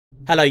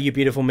Hello you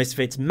beautiful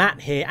misfits,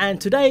 Matt here,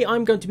 and today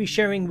I'm going to be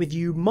sharing with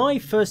you my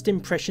first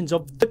impressions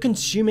of The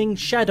Consuming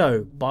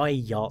Shadow by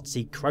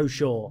Yahtzee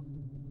Croshaw.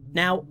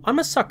 Now, I'm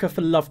a sucker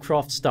for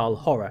Lovecraft style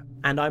horror,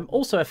 and I'm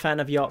also a fan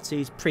of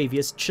Yahtzee's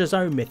previous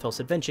Chazot Mythos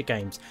adventure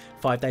games,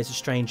 5 Days a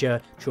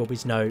Stranger,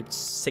 Trilby's Notes,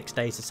 6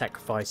 Days of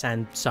Sacrifice,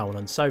 and so on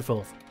and so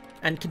forth.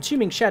 And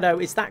Consuming Shadow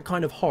is that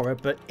kind of horror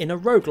but in a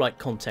roguelike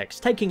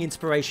context, taking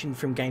inspiration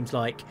from games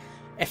like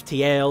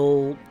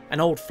FTL, an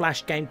old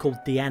Flash game called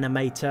The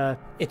Animator,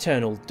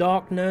 Eternal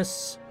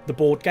Darkness, the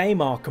board game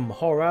Arkham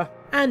Horror,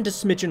 and a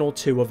smidgen or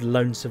two of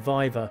Lone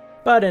Survivor.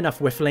 But enough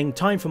whiffling,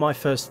 time for my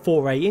first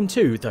foray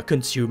into The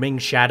Consuming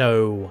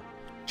Shadow.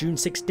 June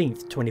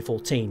 16th,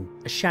 2014,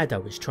 a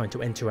shadow is trying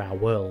to enter our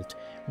world.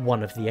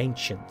 One of the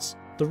ancients.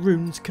 The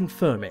runes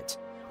confirm it.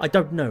 I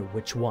don't know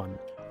which one.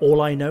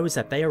 All I know is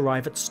that they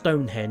arrive at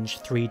Stonehenge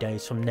 3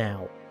 days from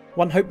now.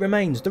 One hope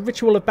remains, the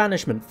ritual of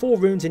banishment. 4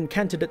 runes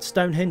encanted at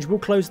Stonehenge will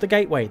close the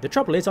gateway. The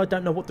trouble is I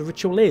don't know what the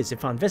ritual is.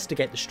 If I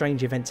investigate the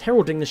strange events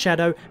heralding the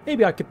shadow,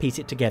 maybe I could piece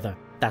it together.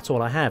 That's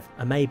all I have,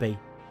 a maybe.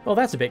 Well,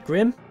 that's a bit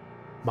grim.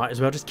 Might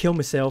as well just kill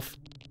myself.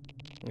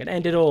 I'm gonna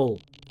end it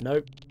all.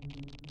 Nope.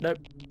 Nope.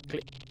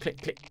 Click,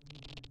 click, click.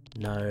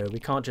 No, we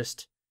can't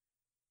just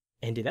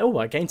end it. Oh,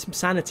 I gained some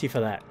sanity for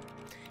that.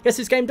 Yes,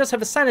 this game does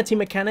have a sanity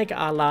mechanic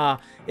a la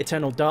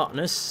Eternal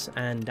Darkness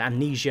and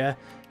Amnesia,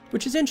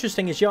 which is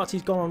interesting as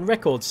Yahtzee's gone on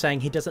record saying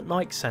he doesn't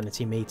like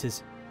sanity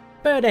meters.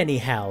 But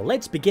anyhow,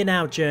 let's begin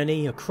our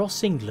journey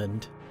across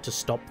England to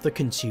stop the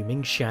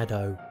Consuming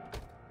Shadow.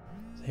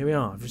 So here we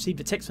are, I've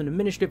received a text from the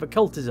Ministry of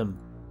Occultism.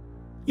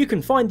 You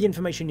can find the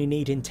information you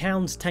need in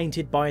towns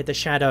tainted by the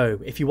shadow.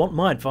 If you want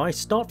my advice,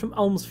 start from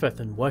Ulmsfirth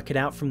and work it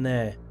out from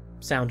there.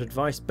 Sound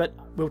advice, but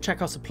we'll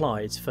check our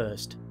supplies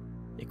first.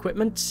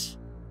 Equipment,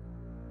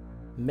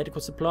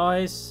 medical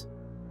supplies,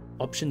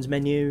 options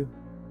menu,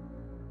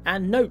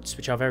 and notes,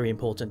 which are very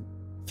important.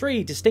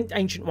 3 distinct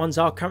ancient ones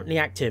are currently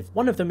active.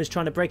 One of them is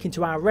trying to break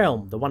into our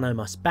realm, the one I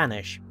must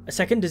banish. A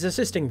second is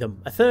assisting them.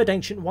 A third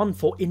ancient one,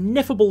 for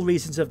ineffable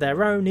reasons of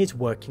their own, is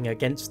working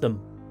against them.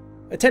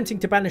 Attempting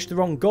to banish the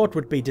wrong god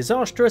would be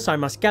disastrous. I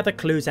must gather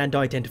clues and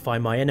identify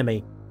my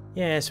enemy.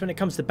 Yes, when it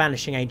comes to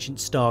banishing ancient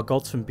star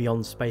gods from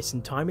beyond space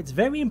and time, it's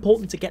very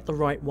important to get the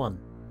right one.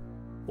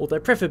 Although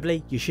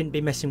preferably, you shouldn't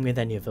be messing with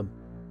any of them.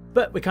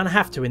 But we kind of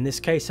have to in this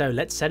case, so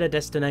let's set a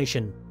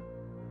destination.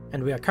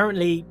 And we are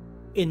currently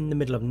in the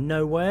middle of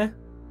nowhere,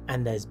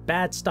 and there's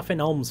bad stuff in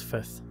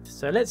Ulmsfirth,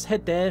 so let's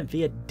head there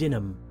via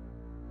Dinham.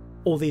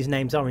 All these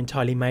names are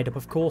entirely made up,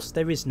 of course.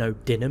 There is no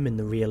Dinham in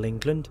the real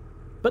England,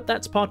 but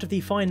that's part of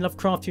the fine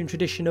Lovecraftian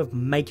tradition of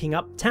making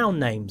up town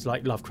names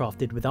like Lovecraft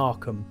did with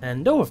Arkham.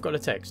 And oh, I've got a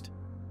text.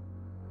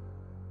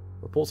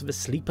 Reports of a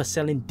sleeper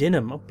cell in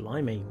Dinham. Oh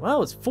blimey.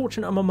 Well, it's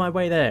fortunate I'm on my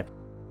way there.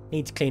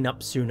 Need to clean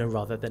up sooner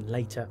rather than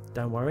later.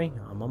 Don't worry,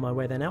 I'm on my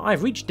way there now.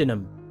 I've reached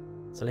Dinham.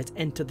 So let's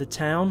enter the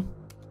town.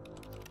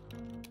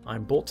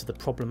 I'm brought to the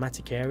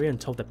problematic area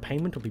and told that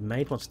payment will be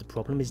made once the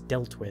problem is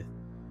dealt with.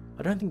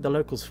 I don't think the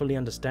locals fully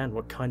understand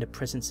what kind of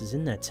presence is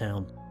in their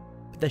town,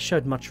 but they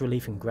showed much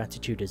relief and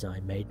gratitude as I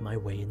made my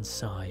way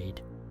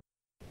inside.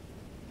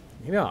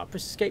 Here we are.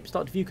 Press escape,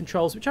 start to view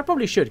controls, which I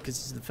probably should because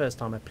this is the first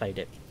time I played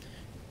it.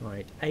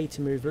 Right, A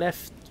to move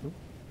left,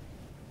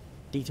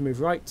 D to move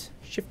right,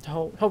 shift to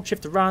hold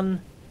shift to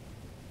run,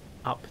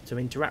 up to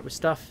interact with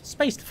stuff,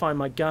 space to find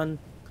my gun,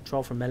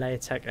 control from melee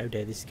attack. Oh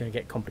dear, this is going to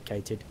get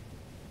complicated.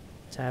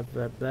 Tab,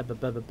 blah, blah, blah,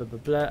 blah, blah, blah,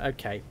 blah.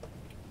 Okay.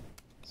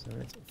 So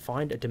let's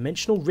find a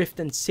dimensional rift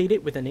and seal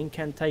it with an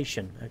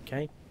incantation.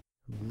 Okay.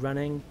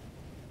 Running.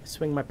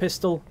 Swing my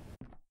pistol.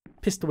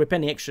 Pistol whip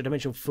any extra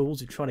dimensional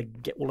fools who are trying to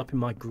get all up in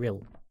my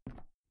grill.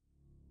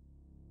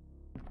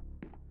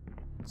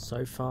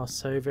 So far,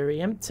 so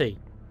very empty.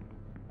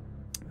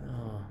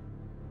 Oh,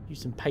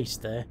 use some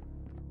paste there.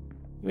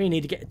 We really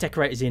need to get the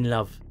decorators in,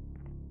 love.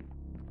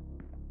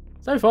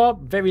 So far,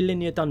 very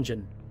linear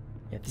dungeon.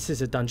 Yeah, this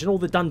is a dungeon. All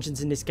the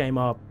dungeons in this game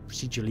are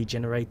procedurally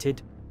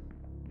generated.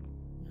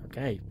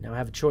 Okay, now I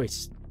have a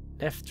choice.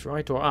 Left,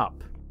 right, or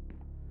up.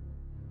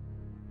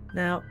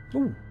 Now,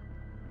 ooh.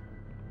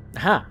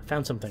 Aha,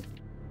 found something.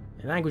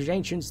 In language of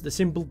ancients, the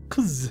symbol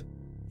Kz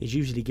is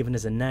usually given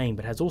as a name,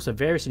 but has also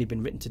variously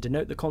been written to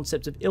denote the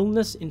concepts of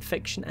illness,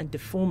 infection, and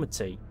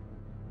deformity.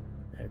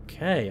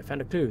 Okay, I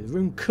found a clue. The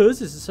rune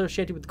Kz is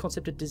associated with the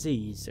concept of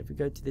disease. So if we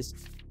go to this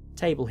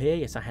table here,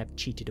 yes, I have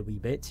cheated a wee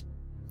bit.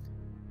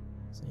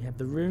 So you have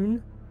the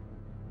rune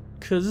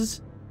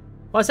Kz.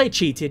 Well, I say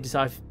cheated as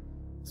I've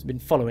been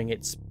following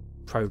its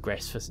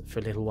progress for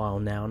a little while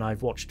now, and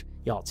I've watched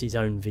Yahtzee's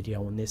own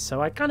video on this,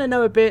 so I kind of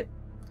know a bit.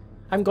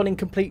 I haven't gone in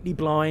completely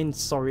blind.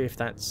 Sorry if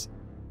that's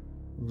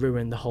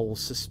ruined the whole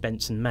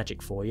suspense and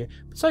magic for you.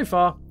 But so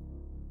far,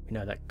 we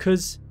know that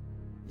Kz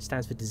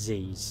stands for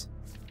disease.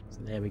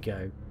 So there we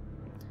go.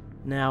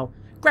 Now,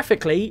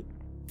 graphically,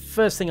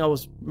 first thing I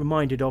was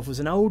reminded of was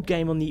an old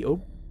game on the...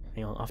 Oh,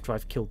 hang on, after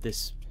I've killed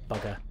this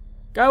bugger.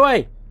 Go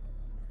away!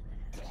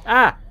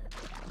 Ah!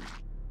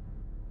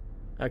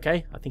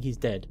 Okay, I think he's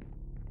dead.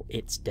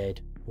 It's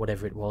dead.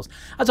 Whatever it was.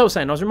 As I was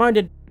saying, I was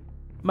reminded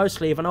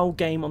mostly of an old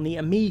game on the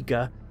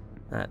Amiga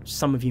that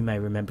some of you may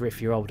remember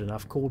if you're old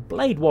enough, called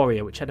Blade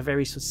Warrior, which had a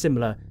very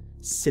similar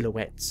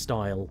silhouette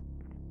style.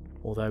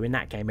 Although in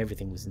that game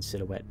everything was in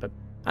silhouette. But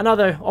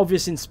another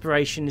obvious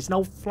inspiration is an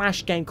old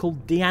Flash game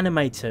called The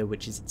Animator,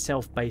 which is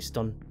itself based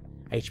on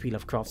H.P.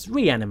 Lovecraft's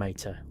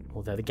Reanimator,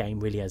 although the game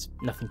really has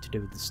nothing to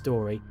do with the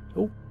story.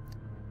 Oh,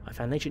 I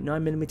found an ancient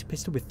 9mm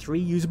pistol with 3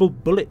 usable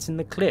bullets in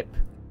the clip.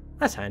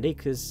 That's handy,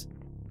 because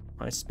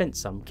I spent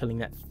some killing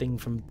that thing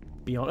from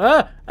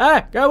beyond.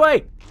 Go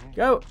away!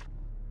 Go!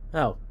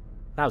 Oh,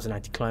 that was an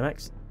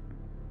anticlimax.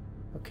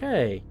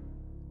 Okay.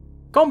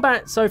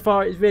 Combat so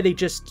far is really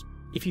just,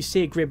 if you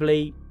see a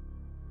Gribbly,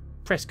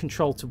 press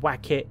control to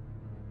whack it,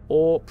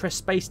 or press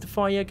space to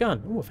fire your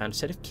gun. Oh, I found a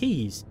set of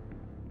keys.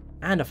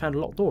 And I found a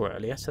locked door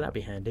earlier, so that'd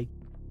be handy.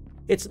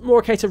 It's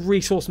more a case of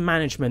resource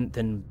management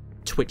than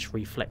twitch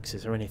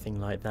reflexes or anything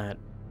like that.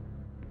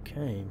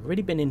 Okay, we've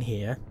already been in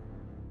here.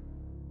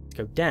 Let's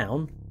go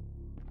down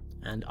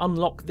and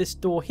unlock this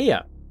door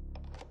here.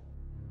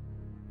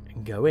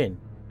 And go in.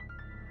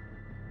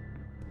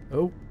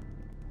 Oh.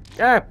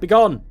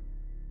 Begone!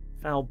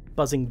 Foul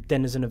buzzing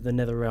denizen of the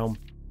Netherrealm.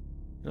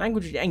 In the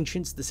language of the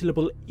ancients, the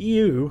syllable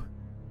ew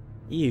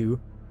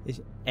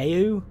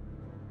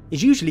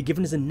is usually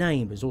given as a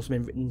name, but has also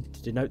been written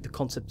to denote the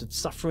concept of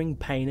suffering,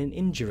 pain and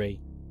injury.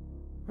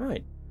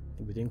 Right, I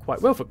think we're doing quite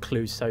well for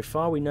clues so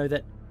far. We know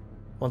that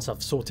once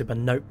I've sorted my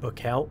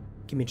notebook out.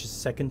 Give me just a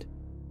second.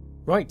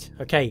 Right,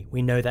 okay,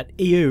 we know that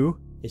ew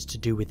is to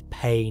do with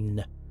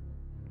pain.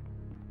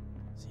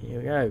 So here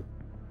we go.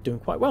 Doing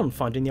quite well in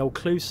finding the old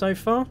clues so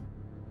far.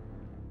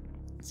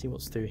 Let's see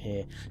what's through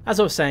here.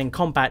 As I was saying,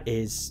 combat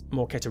is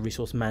more case of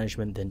resource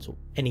management than sort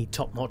of any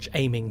top-notch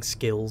aiming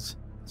skills.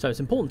 So it's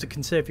important to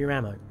conserve your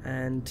ammo.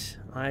 And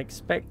I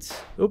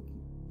expect... Oh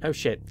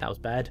shit, that was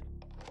bad.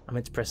 I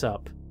meant to press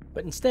up.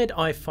 But instead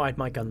I fired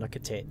my gun like a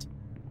tit.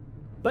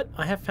 But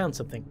I have found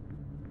something.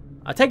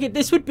 I take it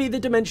this would be the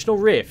dimensional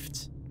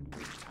rift.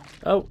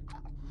 Oh.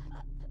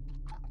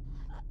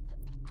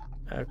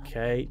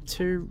 Okay,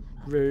 2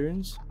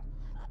 runes.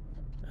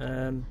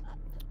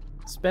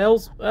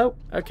 Spells. Oh,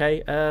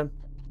 okay.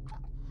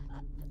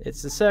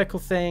 It's the circle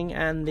thing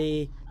and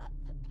the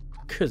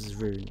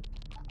Kuz rune.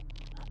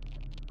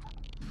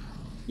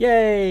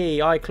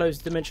 Yay! I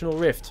closed the dimensional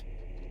rift.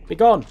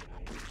 Begone!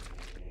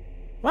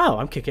 Wow,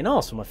 I'm kicking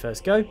ass for my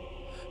first go.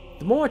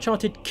 The more I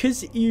chanted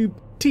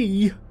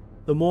Kuz-U-T,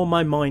 the more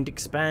my mind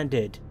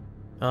expanded.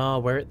 Ah,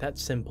 were it that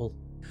simple.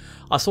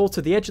 I saw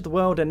to the edge of the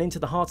world and into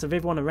the hearts of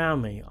everyone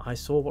around me. I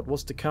saw what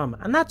was to come.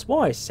 And that's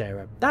why,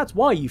 Sarah, that's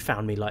why you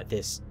found me like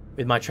this,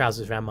 with my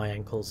trousers around my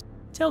ankles.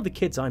 Tell the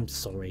kids I'm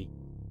sorry.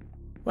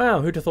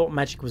 Wow, who'd have thought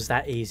magic was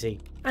that easy?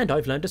 And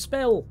I've learned a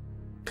spell.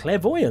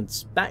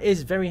 Clairvoyance. That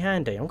is very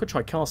handy. I'm going to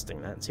try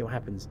casting that and see what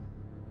happens.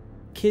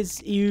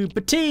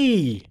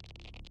 Kuz-U-T!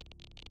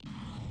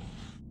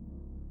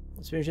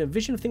 A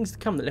vision of things to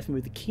come that left me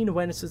with a keen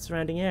awareness of the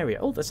surrounding area.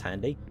 Oh, that's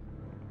handy.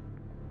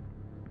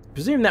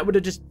 Presume that would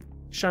have just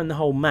shown the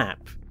whole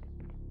map.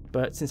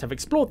 But since I've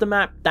explored the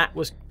map, that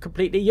was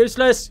completely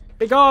useless.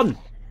 Begone!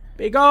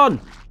 Begone!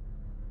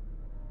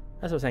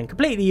 That's what I'm saying.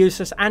 Completely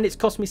useless, and it's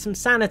cost me some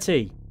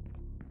sanity.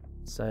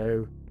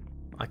 So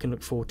I can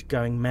look forward to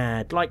going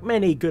mad, like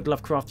many good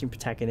Lovecraftian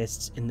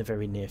protagonists in the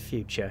very near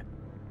future.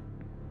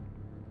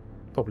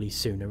 Probably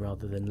sooner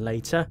rather than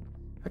later.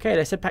 Okay,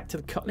 let's head back to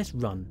the cut. Let's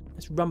run.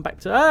 Let's run back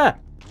to...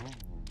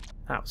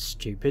 That was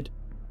stupid.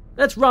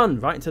 Let's run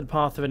right into the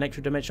path of an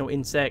extra-dimensional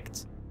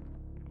insect.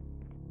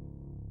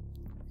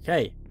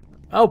 Okay.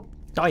 Oh,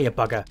 die you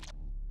bugger.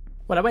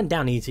 Well, I went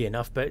down easy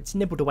enough, but it's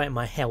nibbled away at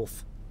my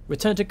health.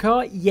 Return to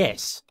car?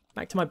 Yes.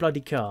 Back to my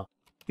bloody car.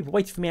 People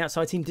waited for me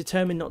outside, seemed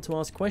determined not to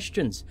ask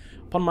questions.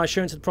 Upon my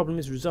assurance that the problem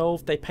is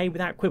resolved, they paid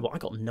without quibble. I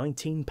got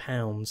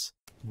 £19.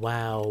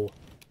 Wow.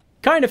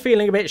 Kind of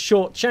feeling a bit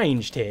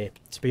short-changed here,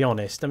 to be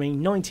honest. I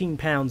mean,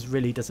 £19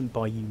 really doesn't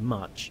buy you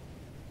much.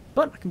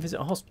 But I can visit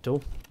a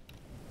hospital.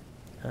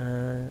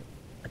 I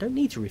don't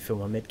need to refill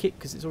my medkit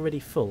because it's already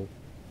full.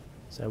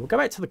 So we'll go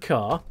back to the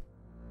car.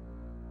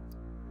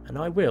 And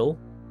I will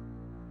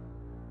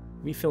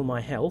refill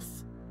my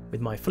health with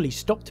my fully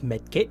stocked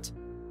medkit.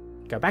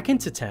 Go back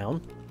into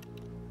town.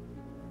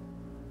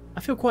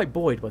 I feel quite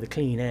buoyed by the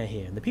clean air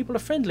here, and the people are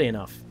friendly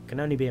enough. It can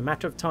only be a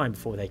matter of time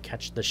before they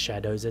catch the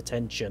Shadow's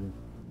attention.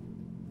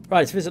 Right,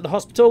 let's visit the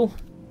hospital.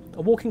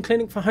 A walk-in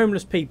clinic for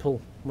homeless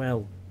people.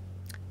 Well,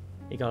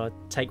 you gotta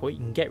take what you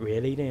can get,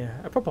 really.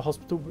 A proper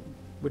hospital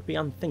would be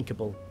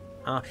unthinkable.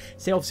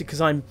 See, obviously,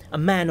 because I'm a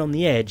man on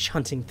the edge,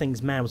 hunting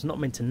things man was not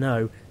meant to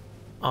know,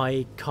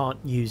 I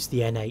can't use the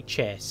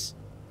NHS.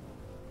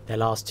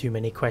 They'll ask too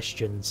many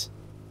questions,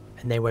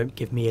 and they won't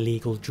give me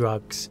illegal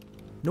drugs,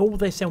 nor will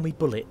they sell me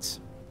bullets.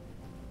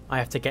 I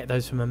have to get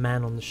those from a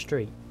man on the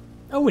street.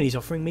 Oh, and he's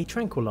offering me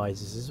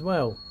tranquilizers as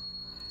well.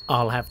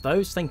 I'll have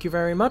those, thank you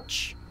very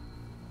much.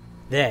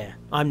 There,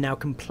 I'm now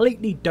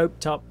completely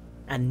doped up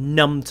and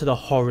numb to the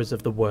horrors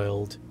of the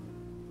world.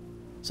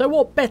 So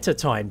what better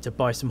time to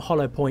buy some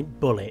hollow point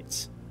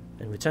bullets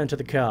and return to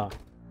the car?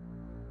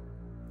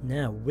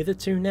 Now, whither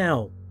to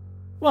now?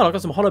 Well, I've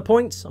got some hollow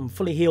points, I'm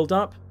fully healed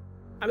up.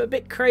 I'm a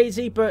bit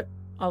crazy, but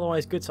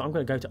otherwise good, so I'm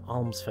going to go to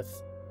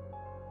Almsforth.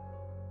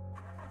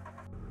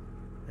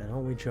 And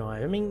on we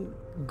drive. I mean,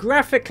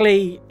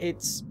 graphically,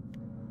 it's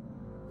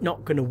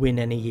not going to win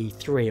any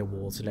E3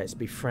 awards, let's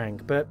be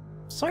frank, but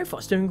so far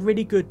it's doing a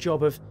really good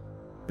job of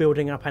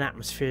building up an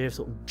atmosphere of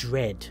sort of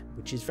dread,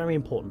 which is very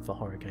important for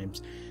horror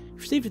games.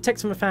 You've received a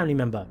text from a family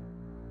member.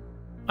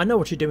 I know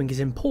what you're doing is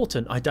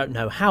important. I don't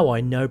know how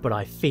I know, but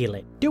I feel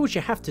it. Do what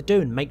you have to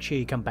do and make sure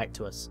you come back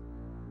to us.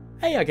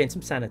 Hey, I gained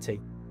some sanity.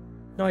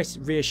 Nice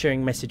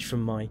reassuring message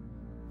from my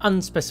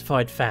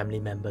unspecified family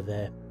member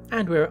there.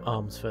 And we're at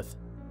Almsforth.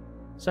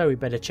 So we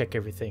better check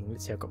everything.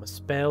 Let's see, I've got my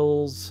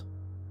spells.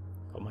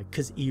 Got my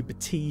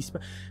Kuz-Uber-T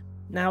spell.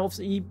 Now,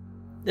 obviously,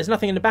 there's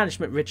nothing in the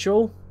banishment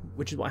ritual,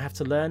 which is what I have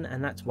to learn,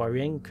 and that's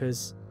worrying,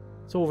 because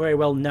it's all very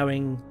well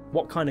knowing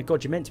what kind of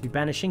god you're meant to be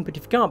banishing, but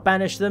if you can't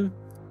banish them,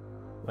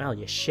 well,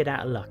 you're shit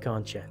out of luck,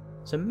 aren't you?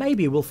 So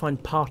maybe we'll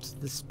find part of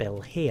the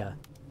spell here.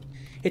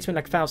 Hits me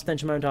like a foul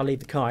stench the moment I leave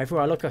the car.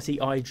 Everywhere I look, I see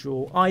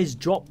eyes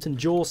dropped and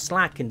jaws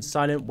slack in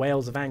silent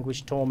wails of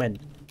anguished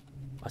torment.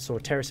 I saw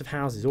a terrace of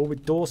houses, all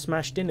with doors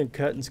smashed in and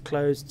curtains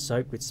closed,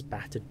 soaked with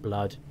spattered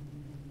blood.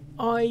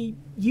 I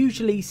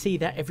usually see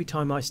that every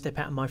time I step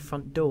out of my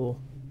front door.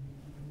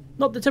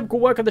 Not the typical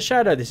work of the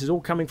shadow. This is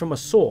all coming from a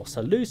source,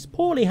 a loose,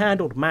 poorly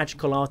handled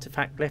magical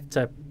artifact left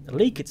to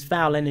leak its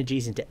foul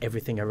energies into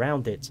everything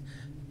around it.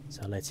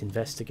 So let's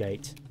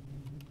investigate.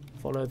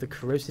 Follow the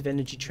corrosive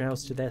energy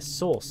trails to their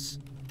source.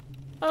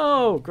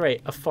 Oh,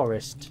 great, a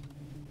forest.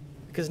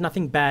 Because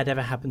nothing bad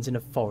ever happens in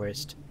a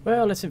forest.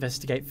 Well, let's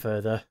investigate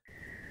further.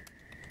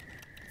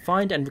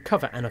 Find and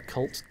recover an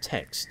occult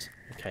text.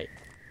 Okay,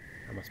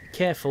 I must be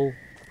careful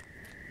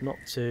not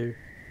to...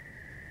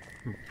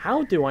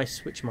 How do I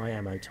switch my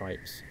ammo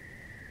types?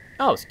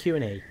 Oh, it's Q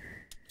and E.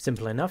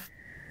 Simple enough.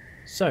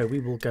 So we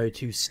will go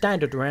to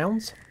standard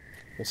rounds.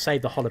 We'll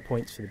save the hollow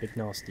points for the big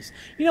nasties.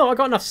 You know, I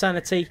got enough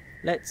sanity.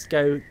 Let's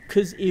go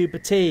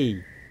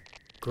Kuz-Uber-T.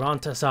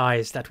 Grant us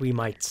eyes that we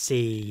might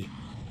see.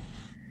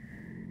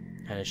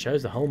 And it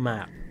shows the whole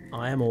map.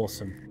 I am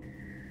awesome.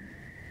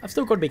 I've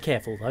still got to be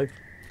careful though.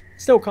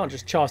 Still can't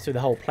just charge through the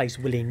whole place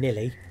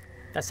willy-nilly.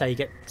 That's how you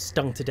get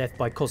stung to death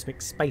by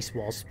cosmic space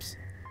wasps.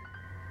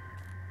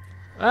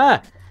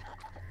 Ah!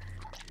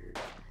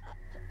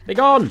 Be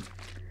gone!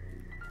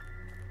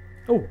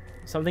 Oh,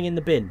 something in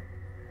the bin.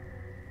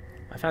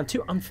 I found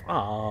two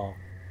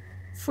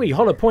 3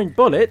 hollow point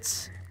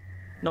bullets.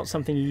 Not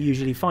something you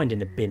usually find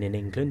in a bin in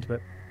England,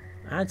 but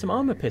I had some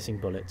armor piercing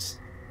bullets.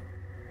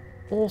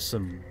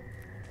 Awesome.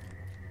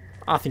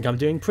 I think I'm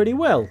doing pretty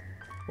well,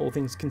 all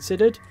things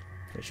considered.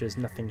 Make sure there's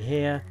nothing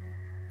here.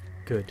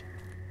 Good.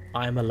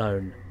 I am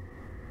alone.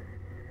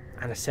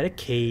 And a set of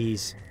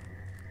keys.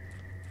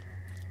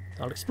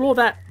 I'll explore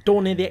that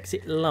door near the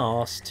exit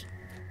last.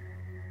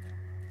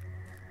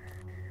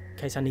 In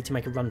case I need to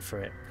make a run for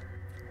it.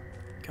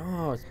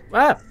 God.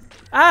 Ah!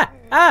 Ah!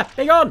 Ah!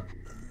 Be gone!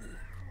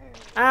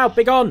 Ow!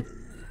 Be gone!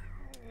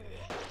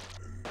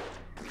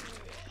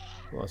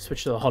 Well, I'll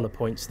switch to the hollow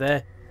points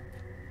there.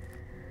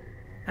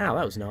 Ow,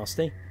 that was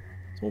nasty.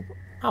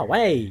 Oh,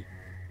 hey!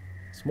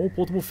 Small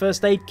portable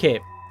first aid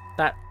kit.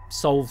 That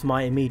solves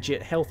my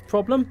immediate health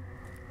problem.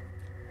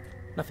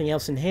 Nothing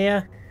else in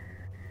here.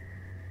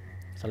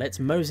 So let's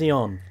mosey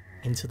on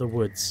into the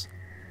woods.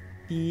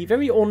 The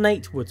very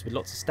ornate woods with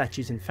lots of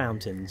statues and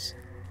fountains.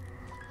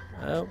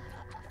 Oh.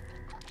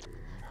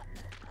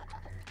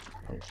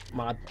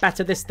 I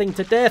batter this thing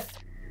to death.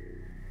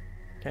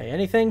 Okay,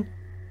 anything?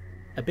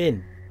 A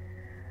bin.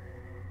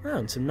 Oh,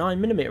 and some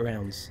 9mm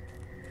rounds.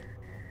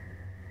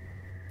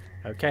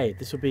 Okay,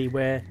 this will be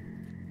where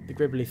the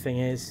gribbly thing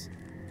is.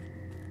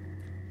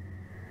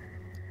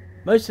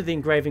 Most of the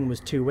engraving was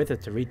too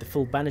withered to read the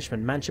full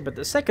banishment mantra, but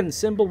the second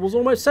symbol was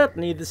almost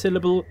certainly the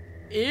syllable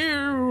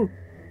ew.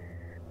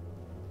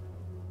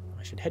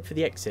 I should head for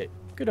the exit.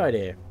 Good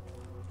idea.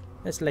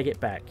 Let's leg it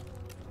back.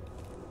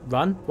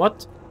 Run?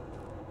 What?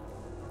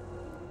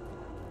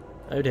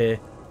 Oh dear.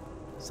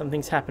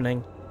 Something's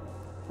happening.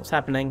 What's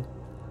happening?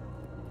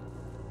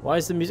 Why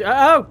is the music...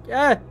 Oh!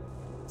 Ah!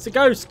 It's a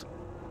ghost!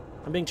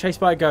 I'm being chased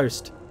by a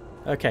ghost.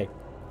 Okay.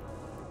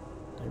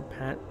 Don't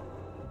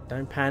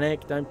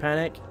panic. Don't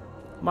panic.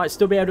 Might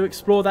still be able to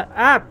explore that.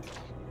 Ah!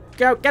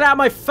 Go! Get out of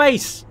my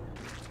face!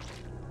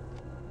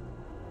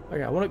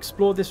 Okay, I want to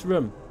explore this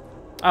room.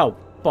 Oh,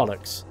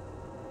 bollocks.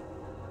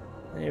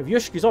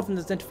 Yushk is often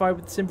identified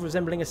with the symbol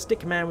resembling a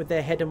stick man with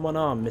their head and one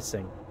arm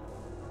missing.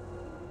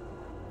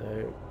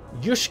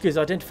 Yushk is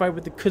identified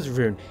with the Kuz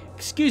rune.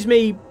 Excuse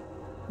me,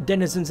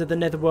 denizens of the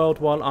netherworld,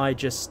 while I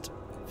just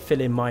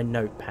fill in my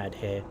notepad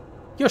here.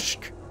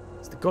 Yushk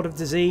is the god of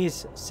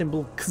disease,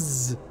 symbol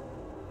Kz.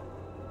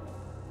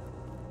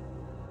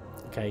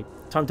 Okay,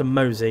 time to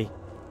mosey.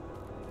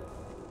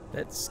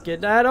 Let's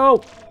get that.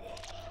 Oh!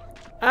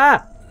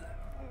 Ah!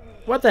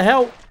 What the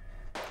hell?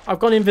 I've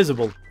gone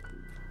invisible.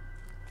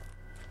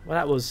 Well,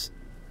 that was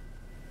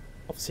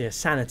obviously a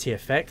sanity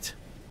effect.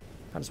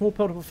 And a small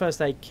portable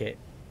first aid kit.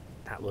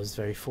 That was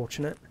very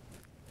fortunate.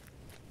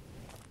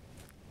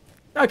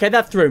 Okay,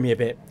 that threw me a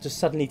bit. Just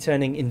suddenly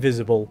turning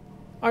invisible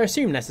I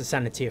assume that's a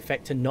sanity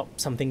effect and not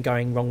something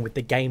going wrong with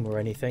the game or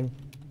anything.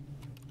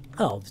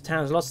 Oh, the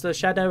town's lost their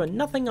shadow and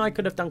nothing I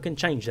could have done can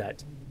change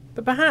that.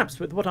 But perhaps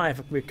with what I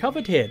have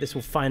recovered here, this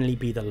will finally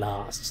be the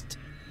last.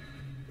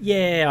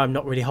 Yeah, I'm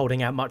not really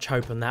holding out much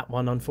hope on that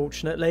one,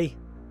 unfortunately.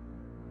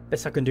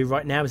 Best I can do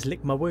right now is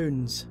lick my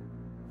wounds,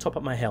 top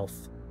up my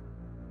health.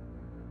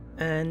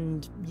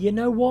 And you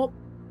know what?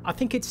 I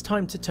think it's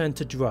time to turn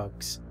to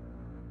drugs.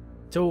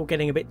 It's all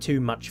getting a bit too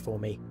much for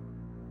me.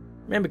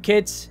 Remember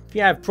kids, if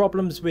you have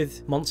problems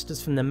with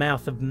monsters from the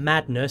mouth of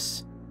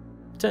madness,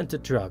 turn to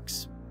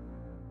drugs.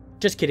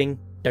 Just kidding,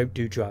 don't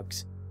do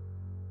drugs.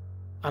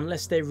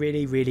 Unless they're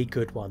really, really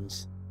good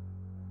ones.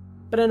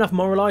 But enough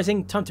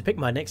moralising, time to pick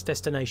my next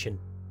destination.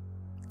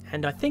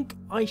 And I think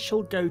I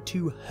shall go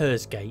to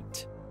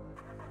Hersgate.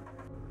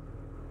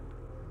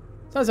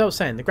 So as I was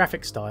saying, the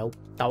graphic style.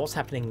 What's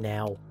happening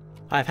now?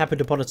 I have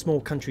happened upon a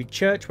small country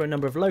church where a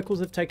number of locals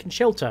have taken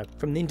shelter.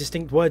 From the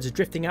indistinct words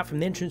drifting out from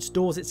the entrance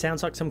doors, it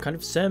sounds like some kind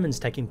of sermon's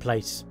taking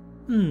place.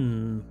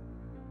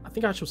 I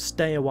think I shall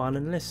stay a while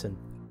and listen.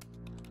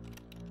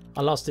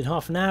 I lasted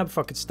half an hour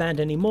before I could stand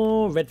any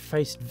more.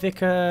 Red-faced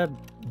vicar,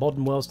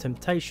 modern world's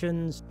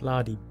temptations,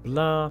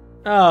 blah-de-blah.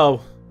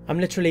 Oh, I'm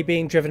literally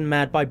being driven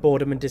mad by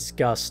boredom and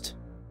disgust.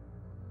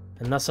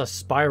 And thus I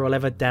spiral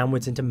ever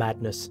downwards into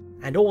madness.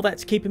 And all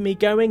that's keeping me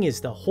going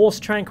is the horse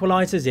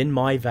tranquilizers in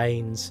my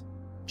veins.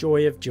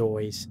 Joy of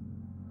joys.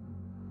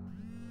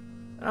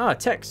 Ah,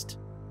 text.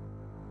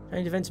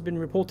 Strange events have been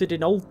reported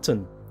in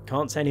Alton.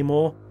 Can't say any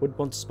more. Wouldn't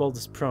want to spoil the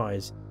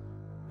surprise.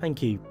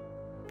 Thank you,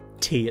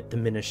 T at the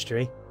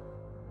ministry.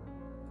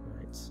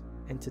 Right,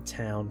 enter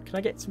town. Can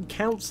I get some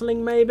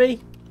counselling maybe?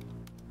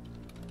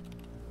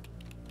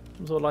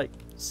 Some sort of like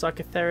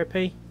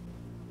psychotherapy?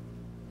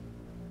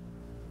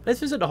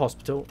 Let's visit the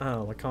hospital.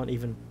 Oh, I can't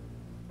even...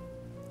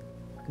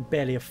 I can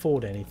barely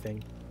afford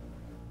anything.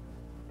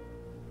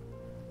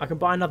 I can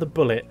buy another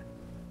bullet,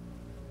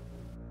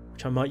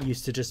 which I might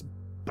use to just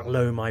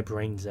blow my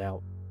brains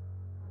out.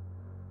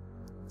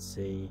 Let's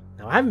see.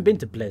 Now, I haven't been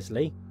to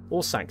Blesley,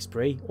 or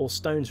Saxbury, or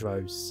Stones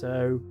Rose,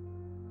 so...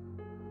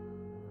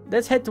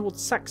 let's head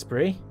towards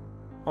Saxbury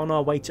on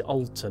our way to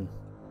Alton.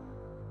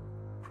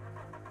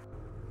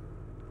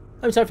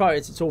 And so far,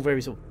 it's all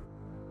very sort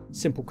of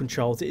simple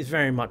controls. It is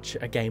very much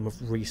a game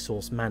of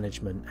resource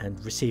management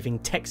and receiving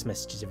text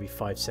messages every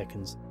 5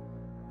 seconds.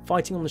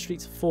 Fighting on the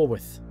streets of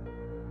Forworth.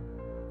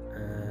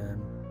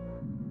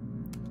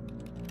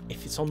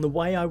 If it's on the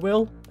way, I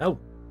will. Oh.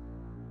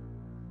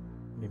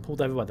 I've been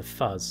pulled over by the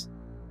fuzz.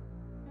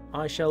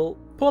 I shall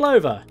pull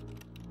over.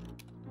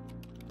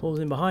 Pulls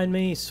in behind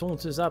me,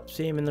 saunters up,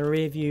 see him in the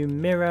rearview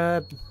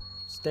mirror.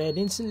 Stared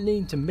instantly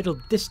into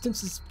middle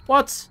distances.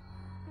 What?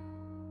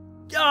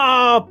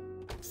 Ah!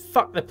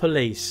 Fuck the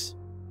police.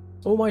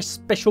 All my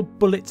special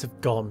bullets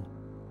have gone.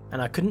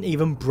 And I couldn't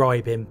even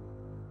bribe him.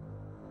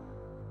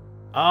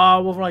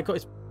 Ah, what have I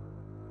got?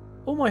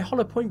 All my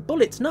hollow point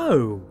bullets,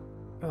 no.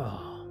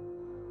 Oh.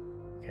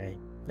 Okay,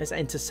 let's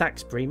enter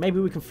Saxbury. Maybe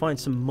we can find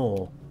some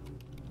more.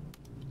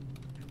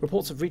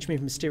 Reports have reached me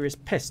of mysterious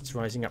pests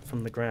rising up from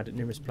the ground at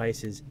numerous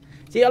places.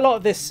 See, a lot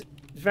of this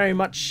very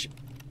much...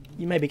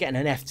 you may be getting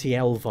an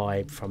FTL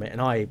vibe from it,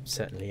 and I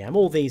certainly am.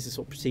 All these are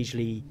sort of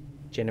procedurally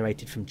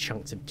generated from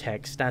chunks of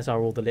text, as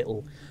are all the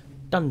little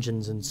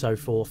dungeons and so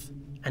forth,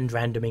 and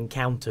random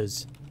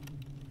encounters.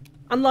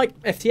 Unlike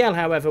FTL,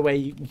 however, where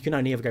you can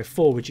only ever go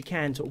forward, you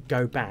can sort of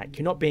go back.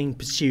 You're not being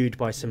pursued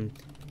by some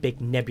big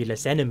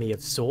nebulous enemy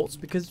of sorts,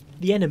 because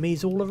the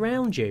enemy's all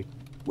around you.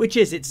 Which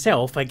is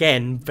itself,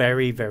 again,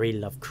 very, very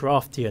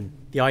Lovecraftian.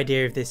 The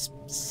idea of this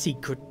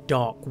secret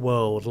dark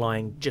world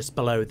lying just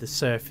below the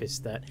surface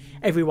that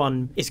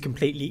everyone is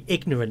completely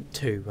ignorant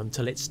to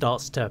until it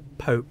starts to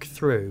poke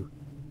through.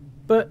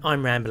 But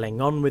I'm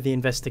rambling on with the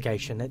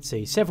investigation. Let's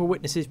see. Several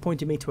witnesses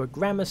pointed me to a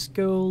grammar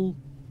school.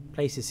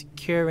 Place is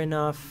secure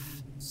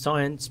enough.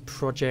 Science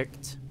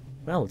project.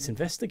 Well, let's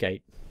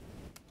investigate.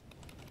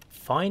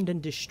 Find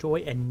and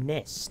destroy a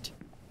nest.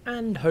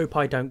 And hope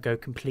I don't go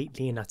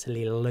completely and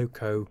utterly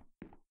loco.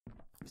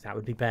 Because that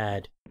would be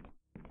bad.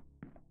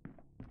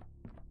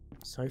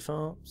 So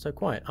far, so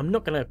quiet. I'm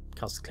not going to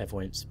cast a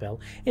clairvoyance spell.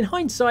 In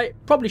hindsight,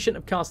 probably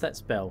shouldn't have cast that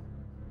spell.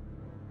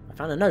 I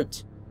found a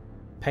note.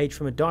 Page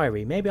from a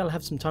diary. Maybe I'll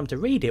have some time to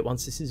read it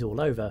once this is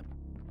all over.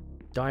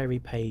 Diary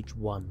page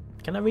 1.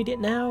 Can I read it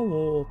now,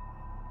 or...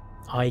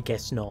 I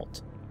guess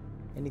not.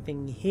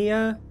 Anything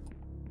here?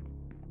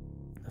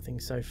 Nothing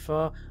so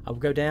far. I will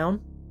go down.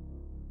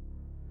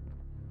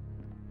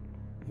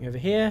 Anything over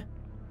here?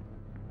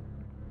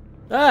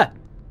 Ah!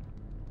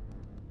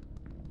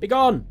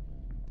 Begone!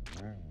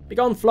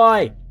 Begone,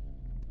 fly!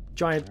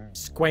 Giant,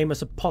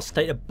 squamous,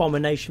 apostate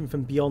abomination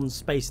from beyond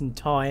space and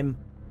time.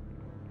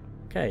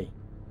 Okay.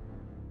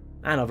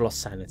 And I've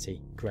lost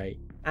sanity. Great.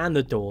 And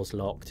the door's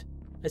locked.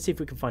 Let's see if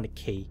we can find a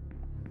key.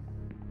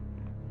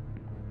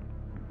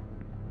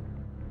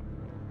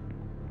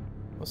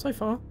 Well, so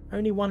far,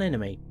 only one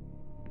enemy.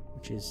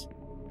 Which is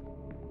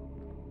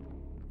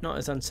not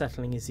as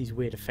unsettling as these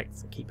weird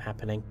effects that keep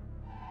happening.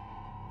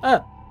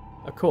 Ah!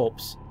 A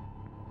corpse.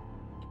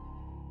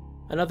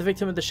 Another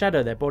victim of the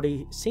shadow. Their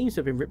body seems to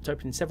have been ripped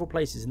open in several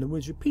places and the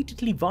wounds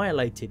repeatedly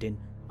violated in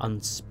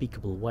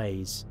unspeakable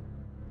ways.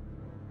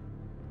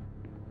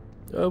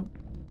 Oh.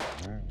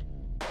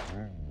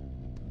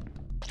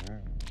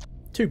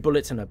 2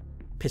 bullets and a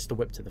pistol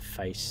whip to the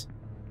face.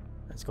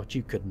 That's got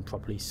you good and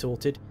properly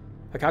sorted.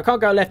 Okay, I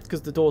can't go left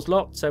because the door's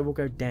locked, so we'll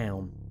go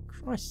down.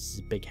 Christ, this is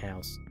a big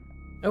house.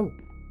 Oh,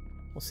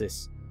 what's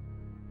this?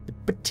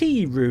 The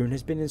Bitscreed rune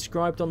has been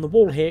inscribed on the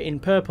wall here in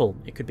purple.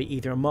 It could be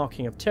either a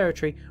marking of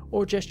territory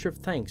or a gesture of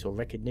thanks or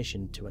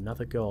recognition to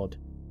another god.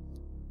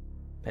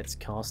 Let's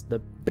cast the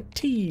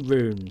Bitscreed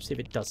rune, see if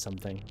it does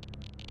something.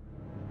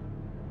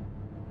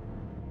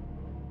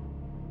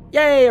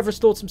 Yay, I've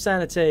restored some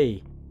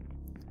sanity.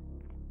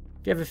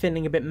 If you're ever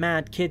feeling a bit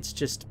mad, kids,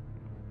 just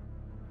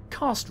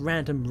cast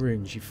random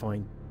runes you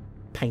find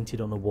painted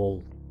on a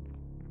wall.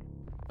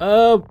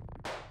 Oh!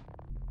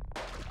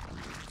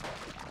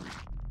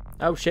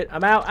 Oh shit,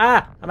 I'm out!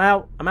 Ah! I'm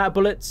out of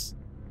bullets!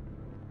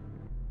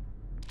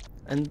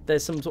 And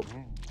there's some sort of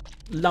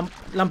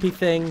lumpy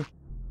thing.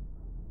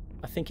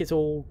 I think it's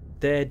all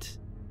dead.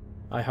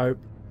 I hope.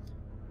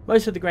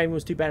 Most of the engraving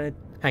was too bad.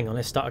 Hang on,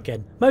 let's start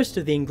again. Most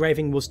of the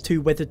engraving was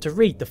too weathered to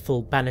read the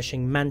full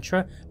banishing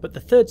mantra, but the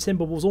third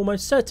symbol was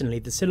almost certainly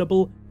the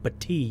syllable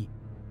Bati.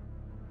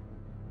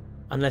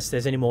 Unless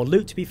there's any more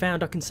loot to be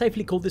found, I can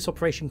safely call this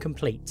operation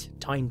complete.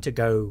 Time to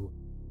go.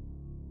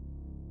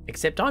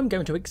 Except I'm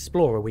going to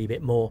explore a wee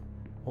bit more,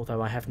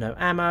 although I have no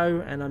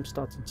ammo and I'm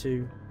starting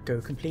to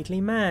go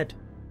completely mad.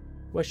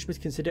 Welsh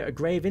would consider a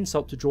grave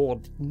insult to draw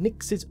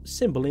Nyx's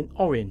symbol in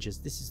orange, as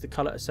this is the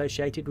colour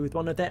associated with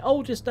one of their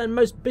oldest and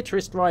most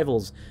bitterest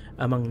rivals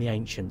among the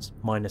ancients,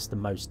 minus the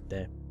most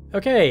there.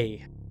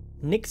 Okay,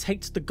 Nyx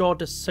hates the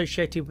god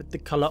associated with the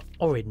colour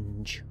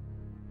orange.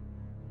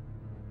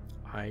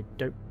 I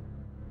don't...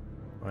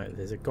 Right,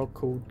 there's a god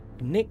called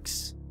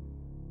Nyx.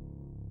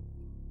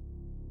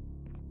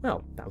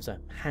 Well, that was a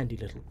handy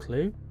little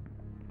clue.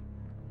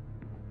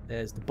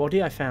 There's the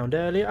body I found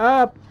earlier.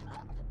 Ah!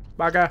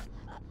 Bugger!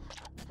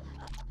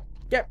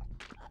 Yep!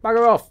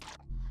 Bugger off!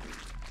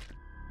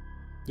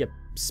 You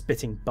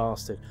spitting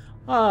bastard.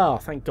 Ah,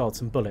 thank God,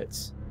 some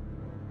bullets.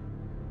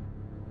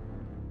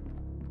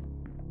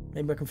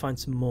 Maybe I can find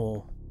some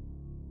more.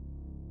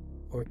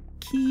 Or a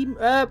key...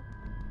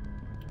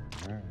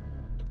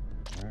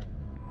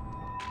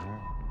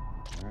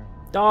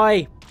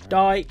 Die!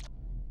 Die!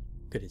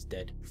 Good, it's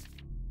dead.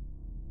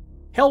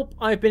 Help!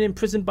 I have been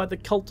imprisoned by the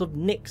cult of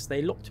Nyx.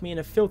 They locked me in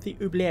a filthy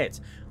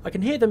oubliette. I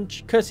can hear them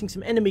cursing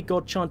some enemy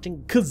god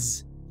chanting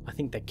Kz. I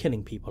think they're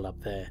killing people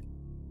up there.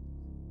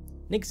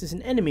 Nyx is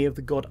an enemy of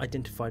the god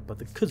identified by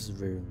the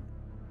Kz rune.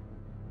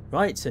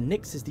 Right, so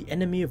Nyx is the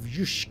enemy of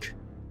Yushk.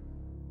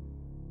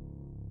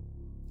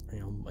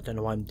 Hang on, I don't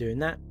know why I'm doing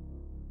that.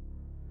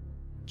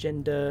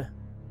 Gender...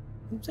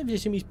 I'm safe to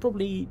assume he's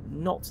probably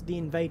not the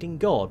invading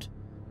god.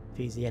 If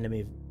he's the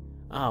enemy of...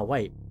 Ah,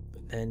 wait.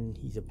 But then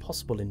he's a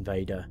possible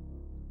invader.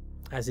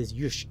 As is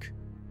Yushk.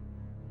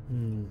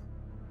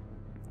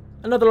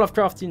 Another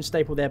Lovecraftian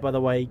staple there, by the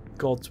way.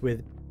 Gods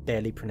with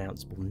barely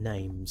pronounceable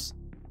names.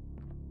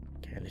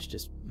 Okay, let's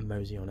just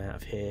mosey on out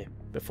of here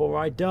before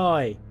I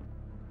die.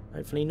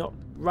 Hopefully not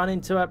run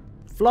into a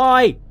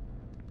fly.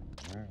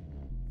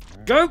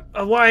 Go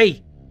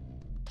away.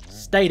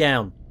 Stay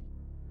down.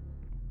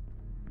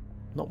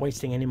 Not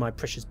wasting any of my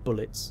precious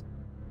bullets.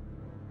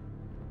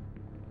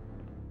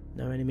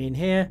 No enemy in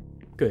here.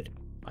 Good.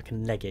 I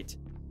can leg it.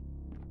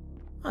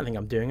 I think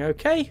I'm doing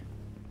okay.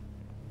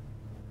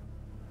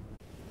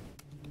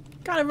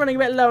 Kind of running a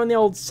bit low on the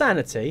old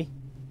sanity.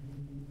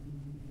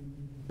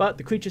 But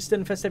the creatures still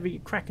infest every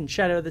crack and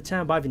shadow of the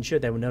town, but I've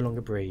ensured they will no longer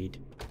breed.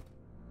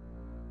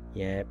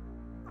 Yeah.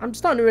 I'm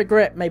starting to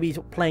regret maybe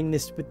playing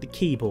this with the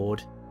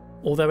keyboard.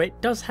 Although it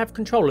does have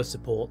controller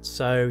support,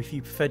 so if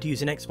you prefer to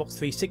use an Xbox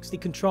 360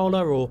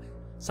 controller or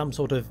some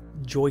sort of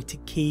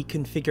joy-to-key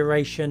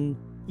configuration,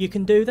 you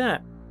can do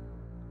that.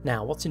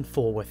 Now, what's in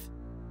Forworth?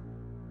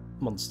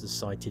 Monsters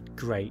sighted,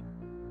 great.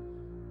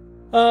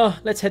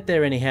 Let's head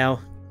there anyhow.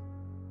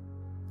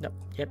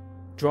 Yep,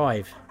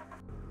 drive.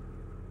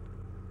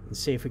 And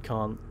see if we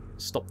can't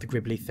stop the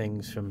gribbly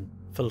things from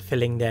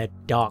fulfilling their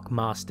Dark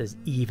Master's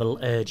evil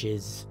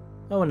urges.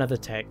 Oh, another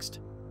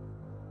text.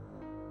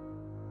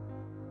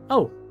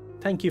 Oh,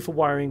 thank you for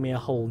wiring me a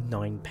whole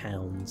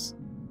 £9.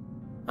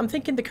 I'm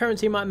thinking the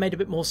currency might have made a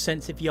bit more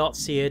sense if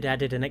Yahtzee had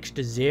added an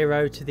extra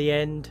 0 to the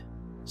end,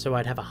 so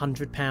I'd have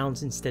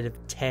 £100 instead of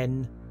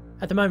 10.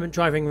 At the moment,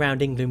 driving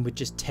around England with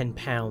just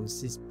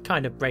 £10 is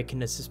kind of breaking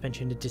the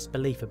suspension of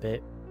disbelief a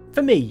bit.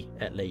 For me,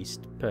 at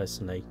least,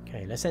 personally.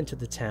 Okay, let's enter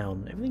the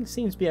town. Everything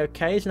seems to be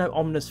okay. There's no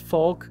ominous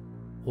fog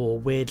or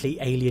weirdly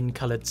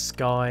alien-coloured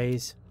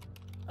skies.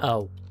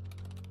 Oh.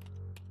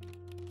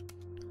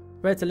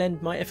 Where to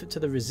lend my effort to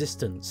the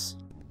resistance?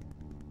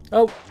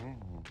 Oh!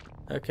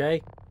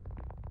 Okay.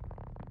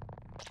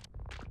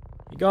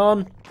 Be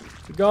gone!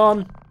 Be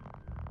gone!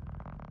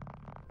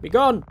 Be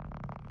gone!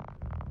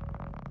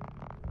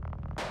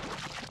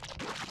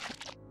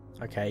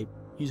 Okay.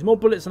 Use more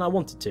bullets than I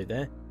wanted to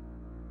there.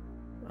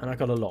 And I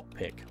got a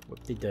lockpick.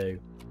 Whoop-de-doo.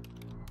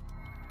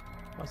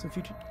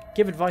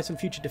 Give advice on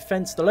future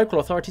defence. The local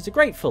authorities are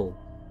grateful.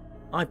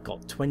 I've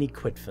got 20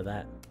 quid for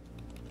that.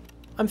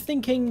 I'm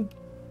thinking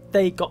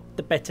they got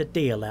the better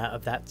deal out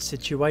of that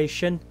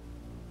situation.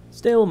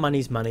 Still,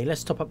 money's money.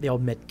 Let's top up the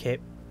old med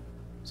kit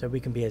so we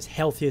can be as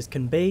healthy as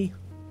can be.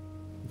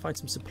 And find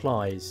some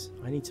supplies.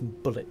 I need some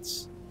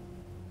bullets.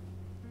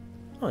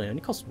 Oh, it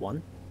only costs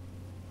one.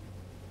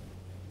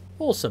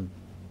 Awesome.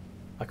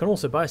 I can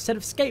also buy a set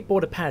of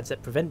skateboarder pads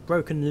that prevent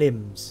broken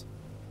limbs,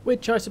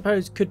 which I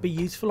suppose could be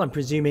useful. I'm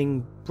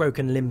presuming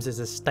broken limbs is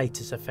a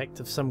status effect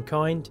of some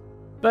kind,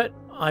 but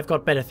I've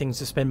got better things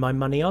to spend my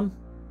money on.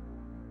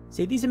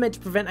 See, these are meant to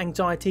prevent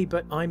anxiety,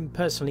 but I'm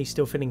personally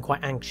still feeling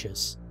quite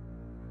anxious.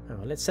 Oh,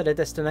 let's set a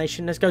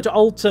destination. Let's go to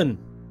Alton,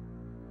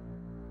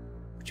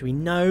 which we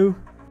know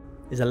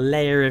is a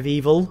lair of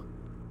evil.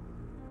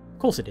 Of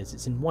course it is.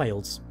 It's in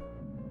Wales.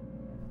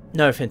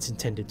 No offence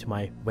intended to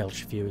my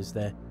Welsh viewers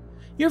there.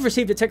 You have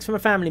received a text from a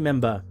family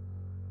member.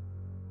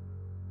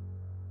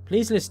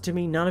 Please listen to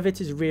me. None of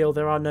it is real.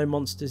 There are no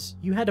monsters.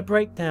 You had a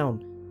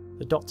breakdown.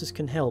 The doctors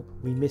can help.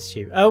 We miss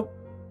you. Oh.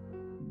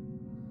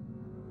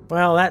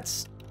 Well,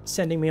 that's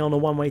sending me on a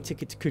one-way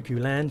ticket to Cuckoo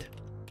Land.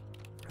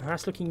 A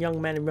harassed-looking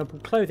young man in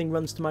rumpled clothing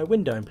runs to my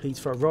window and pleads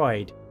for a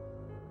ride.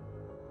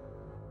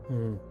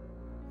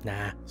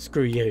 Nah,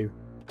 screw you.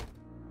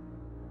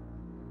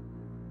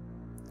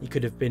 He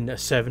could have been a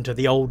servant of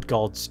the old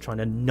gods trying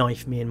to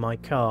knife me in my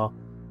car.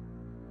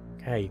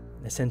 Okay,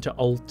 let's enter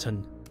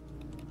Alton.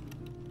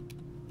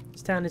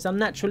 This town is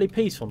unnaturally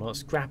peaceful, not a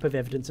scrap of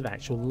evidence of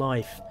actual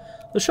life.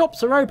 The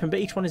shops are open, but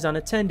each one is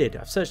unattended.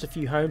 I've searched a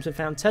few homes and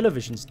found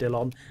television still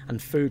on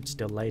and food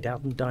still laid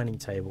out on dining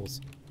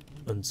tables.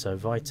 Und so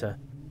weiter.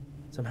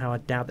 Somehow I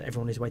doubt that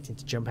everyone is waiting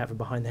to jump out from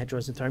behind the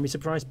hedgerows and throw me a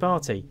surprise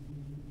party.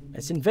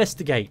 Let's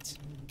investigate.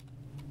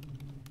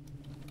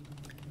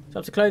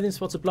 Shops of clothing,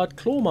 spots of blood,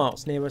 claw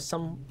marks near where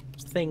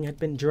something had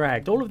been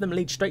dragged. All of them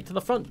lead straight to the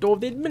front door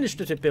of the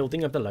administrative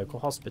building of the local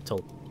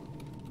hospital.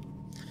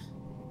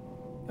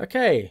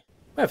 Okay.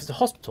 Well, if it's a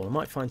hospital, I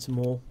might find some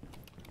more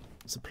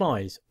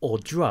supplies or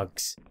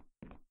drugs.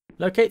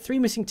 Locate 3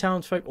 missing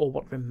townsfolk or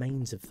what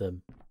remains of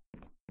them.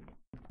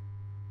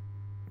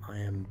 I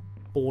am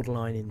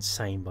borderline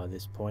insane by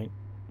this point.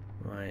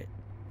 Right.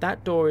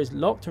 That door is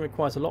locked and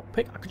requires a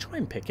lockpick. I could try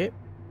and pick it.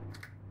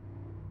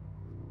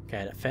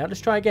 Okay, that failed.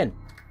 Let's try again.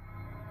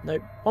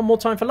 Nope. One more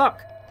time for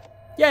luck.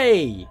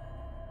 Yay!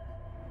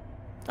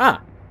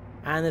 Ah!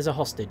 And there's a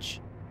hostage.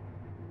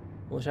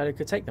 All the shadow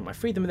could take them. I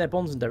free them of their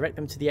bonds and direct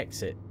them to the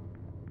exit.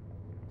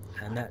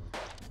 And that...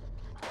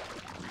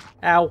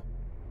 Ow!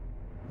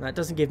 That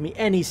doesn't give me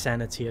any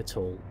sanity at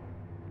all.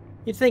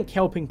 You'd think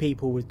helping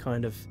people would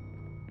kind of...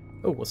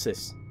 Oh, what's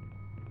this?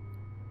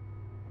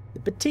 The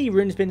Petit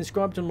rune has been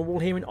inscribed on the wall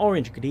here in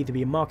orange. It could either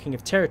be a marking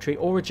of territory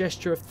or a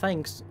gesture of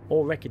thanks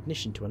or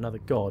recognition to another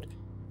god.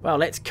 Well,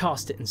 let's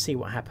cast it and see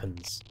what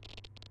happens.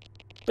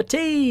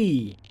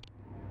 Petit!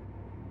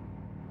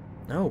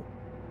 No.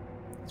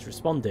 It's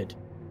responded.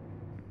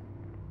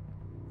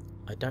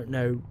 I don't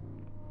know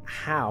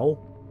how.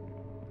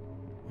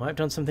 Might have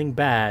done something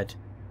bad.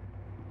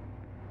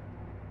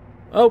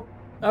 Oh!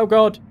 Oh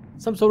god!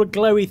 Some sort of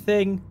glowy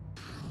thing.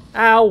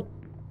 Ow!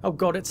 Oh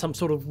god, it's some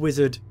sort of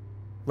wizard.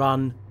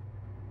 Run.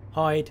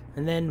 Hide.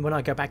 And then when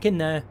I go back in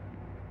there...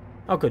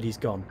 Oh good, he's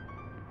gone.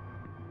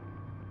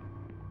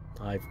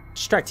 I've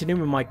distracted him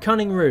with my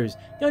cunning ruse.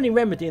 The only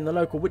remedy in the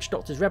local witch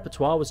doctor's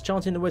repertoire was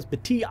chanting the words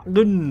Petit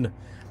Agun,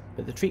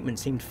 but the treatment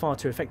seemed far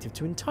too effective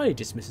to entirely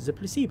dismiss as a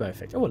placebo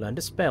effect. Oh, I learned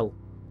a spell.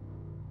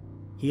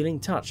 Healing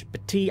touch.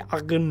 Petit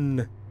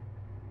Agun.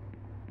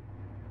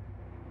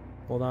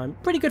 Although I'm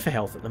pretty good for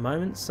health at the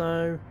moment,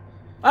 so...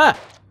 Ah!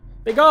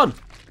 Be gone!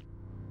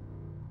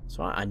 That's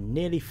right, I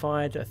nearly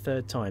fired a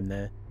third time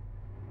there.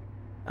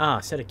 Ah,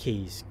 set of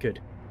keys.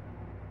 Good.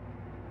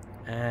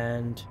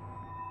 And...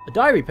 a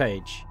diary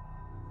page.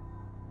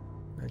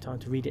 No time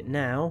to read it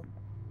now.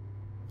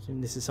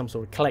 Assuming this is some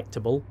sort of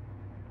collectible.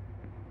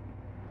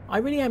 I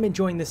really am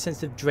enjoying the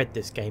sense of dread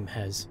this game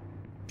has.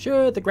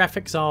 Sure, the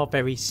graphics are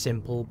very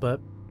simple,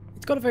 but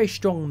it's got a very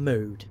strong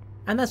mood.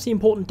 And that's the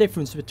important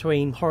difference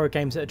between horror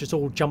games that are just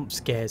all jump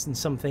scares and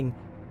something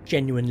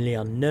genuinely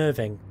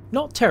unnerving.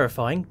 Not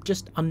terrifying,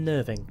 just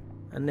unnerving.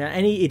 And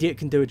any idiot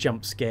can do a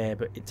jump scare,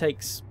 but it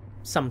takes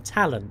some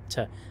talent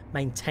to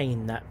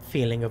maintain that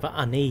feeling of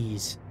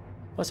unease.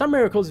 By some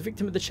miracles, the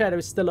victim of the shadow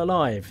is still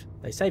alive.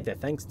 They save their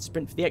thanks and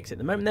sprint for the exit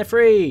the moment they're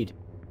freed.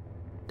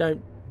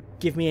 Don't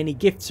give me any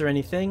gifts or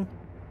anything.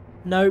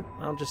 Nope,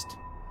 I'll just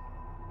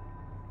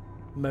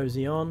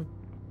mosey on.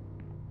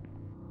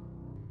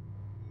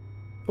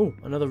 Oh,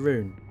 another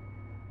rune.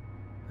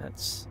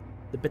 That's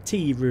the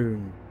Petit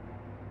rune.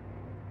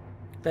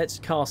 Let's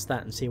cast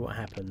that and see what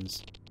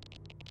happens.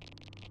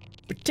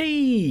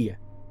 Petit!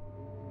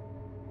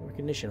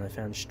 Recognition I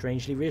found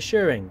strangely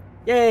reassuring.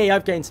 Yay,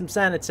 I've gained some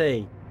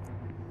sanity.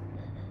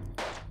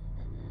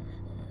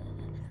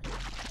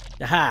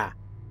 Aha!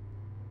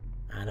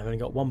 And I've only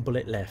got one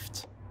bullet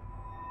left.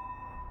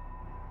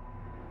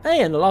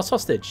 Hey, and the last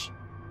hostage.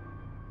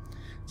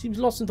 Seems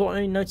lost and thought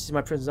only notices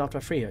my presence after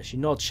I free her. She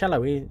nods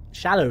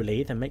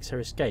shallowly, then makes her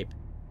escape.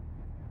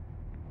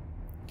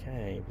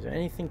 Okay, was there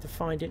anything to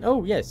find in...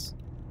 Oh, yes.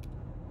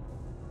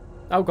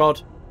 Oh,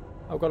 God.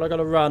 Oh, God, I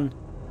gotta run.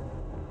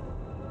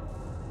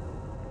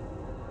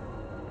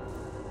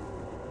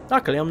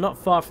 Luckily, I'm not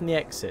far from the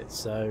exit,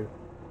 so...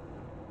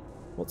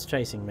 What's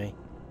chasing me?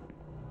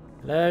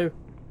 Hello?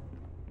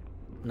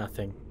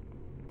 Nothing.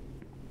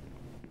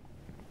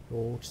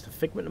 Oh, just a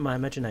figment of my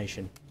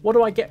imagination. What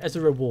do I get as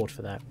a reward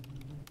for that?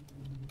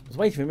 I was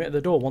waiting for me at the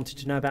door, wanted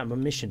to know about my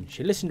mission.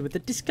 She listened with a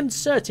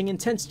disconcerting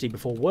intensity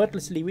before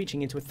wordlessly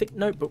reaching into a thick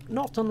notebook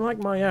not unlike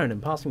my own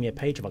and passing me a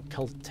page of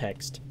occult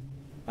text.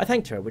 I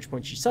thanked her, at which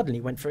point she suddenly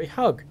went for a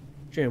hug,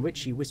 during which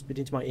she whispered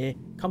into my ear,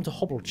 "Come to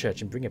Hobble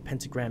Church and bring a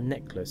pentagram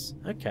necklace."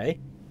 Okay.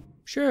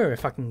 Sure,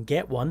 if I can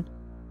get one.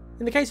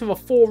 In the case of a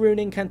 4-rune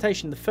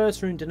incantation, the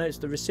first rune denotes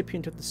the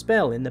recipient of the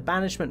spell, in the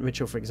banishment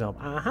ritual, for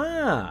example.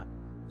 Aha!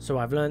 So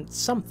I've learnt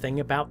something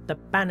about the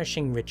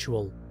banishing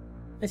ritual.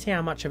 Let's see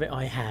how much of it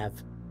I have.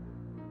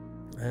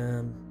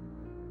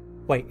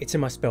 Wait, it's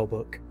in my spell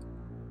book.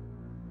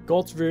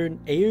 God's rune,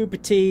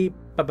 Eubati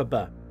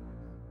Bababa.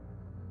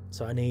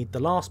 So I need the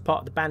last part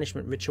of the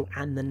banishment ritual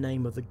and the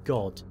name of the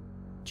god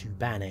to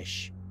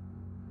banish.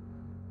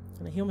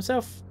 Can I heal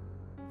myself?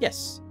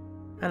 Yes.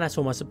 And that's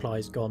all my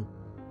supplies gone.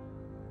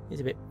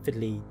 It's a bit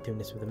fiddly doing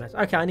this with the mess.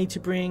 Okay, I need to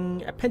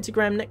bring a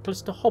pentagram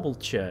necklace to Hobble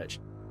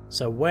Church.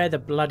 So where the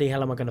bloody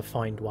hell am I going to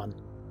find one?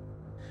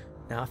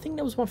 Now, I think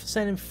there was one for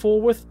sale in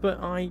Forworth, but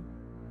I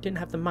didn't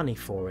have the money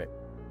for it.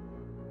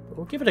 But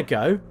we'll give it a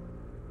go.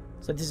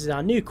 So this is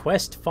our new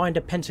quest, find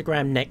a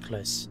pentagram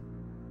necklace.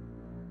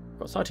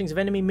 Got sightings of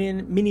enemy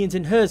minions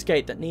in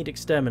Hersgate that need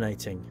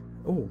exterminating.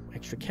 Oh,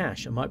 extra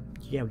cash. I might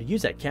be able to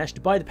use that cash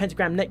to buy the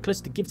pentagram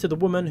necklace to give to the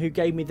woman who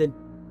gave me the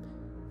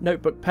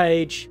notebook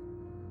page.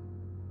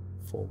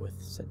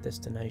 Forworth, set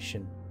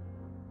destination.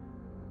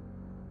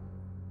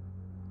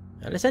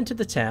 Now let's enter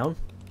the town.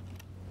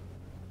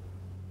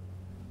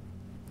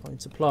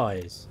 Find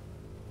supplies.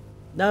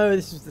 No,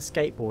 this was the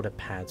skateboarder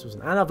pads,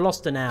 wasn't it? And I've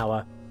lost an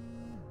hour.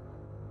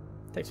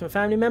 Text from a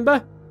family member.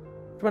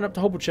 I went up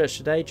to Hobble Church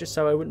today just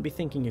so I wouldn't be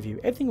thinking of you.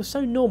 Everything was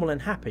so normal and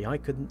happy, I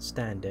couldn't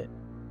stand it.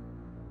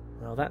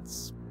 Well,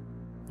 that's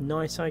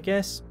nice, I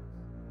guess.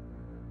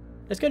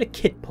 Let's go to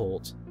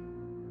Kidport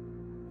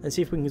and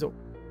see if we can sort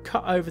of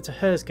cut over to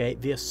Hersgate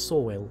via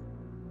Soil.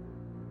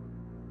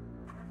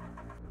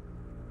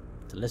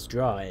 So let's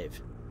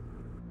drive.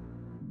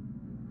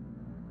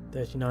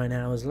 39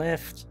 hours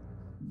left.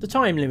 The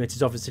time limit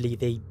is obviously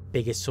the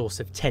biggest source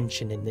of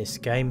tension in this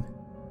game.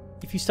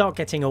 If you start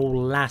getting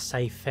all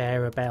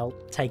laissez-faire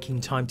about taking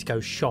time to go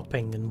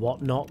shopping and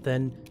whatnot,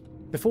 then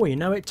before you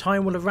know it,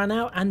 time will have run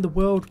out and the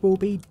world will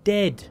be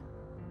dead.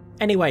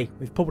 Anyway,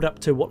 we've pulled up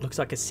to what looks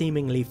like a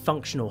seemingly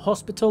functional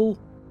hospital.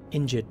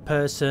 Injured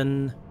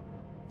person.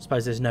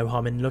 Suppose there's no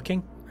harm in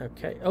looking.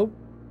 Okay, oh.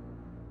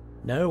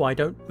 No, I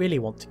don't really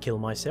want to kill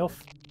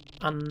myself.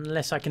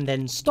 Unless I can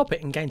then stop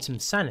it and gain some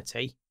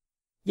sanity.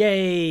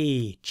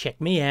 Yay! Check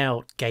me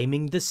out,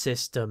 gaming the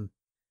system.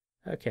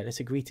 Okay,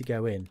 let's agree to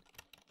go in.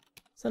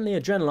 Suddenly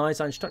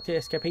adrenalised, I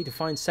instructed SKP to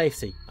find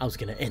safety. I was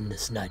going to end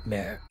this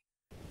nightmare.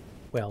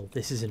 Well,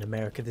 this isn't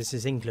America, this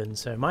is England,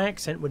 so my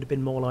accent would have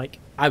been more like,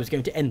 I was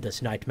going to end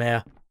this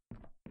nightmare.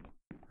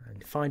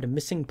 And find a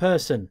missing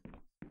person.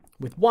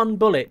 With 1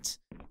 bullet.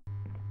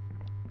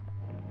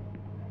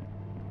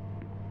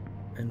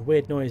 And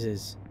weird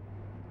noises.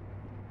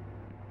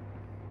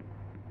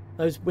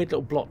 Those weird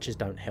little blotches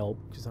don't help,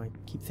 because I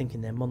keep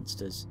thinking they're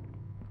monsters.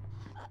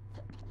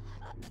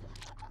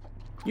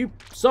 You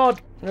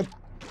sod! I'm gonna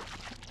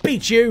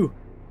beat you!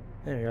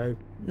 There we go.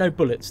 No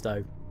bullets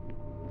though.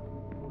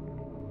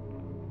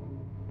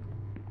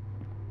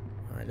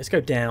 Alright, let's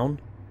go down.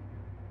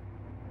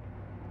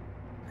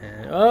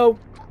 And, oh!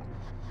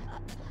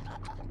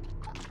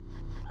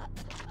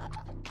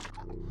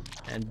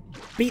 And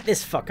beat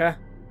this fucker.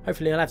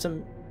 Hopefully I'll have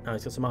some... Oh,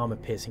 he's got some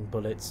armour-piercing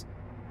bullets.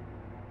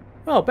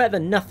 Well, better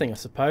than nothing, I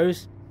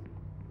suppose.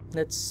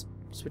 Let's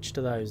switch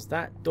to those.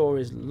 That door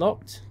is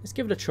locked. Let's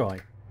give it a try.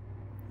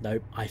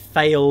 Nope, I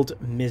failed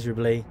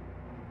miserably.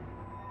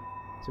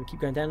 So we keep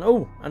going down.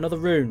 Oh, another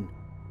rune.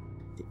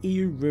 The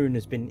EU rune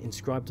has been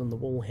inscribed on the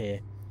wall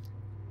here.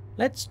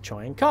 Let's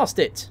try and cast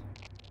it.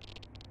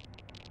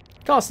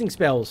 Casting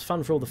spells,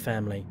 fun for all the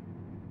family.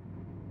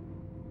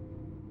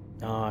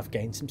 Ah, I've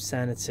gained some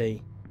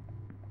sanity.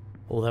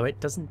 Although it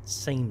doesn't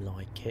seem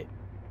like it.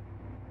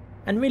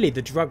 And really,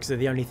 the drugs are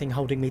the only thing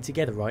holding me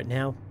together right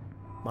now.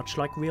 Much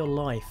like real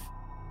life.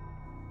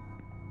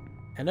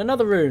 And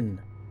another rune.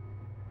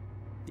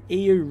 The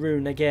EU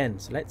rune again,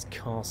 so let's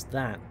cast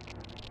that.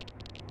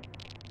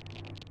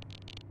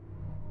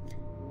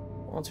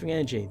 Answering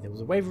energy. There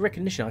was a wave of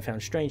recognition I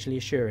found strangely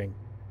assuring.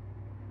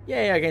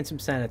 Yay, I gained some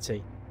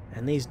sanity.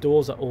 And these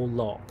doors are all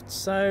locked.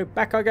 So,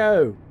 back I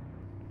go.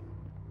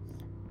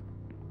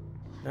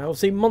 Now,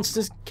 obviously,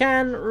 monsters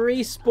can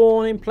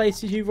respawn in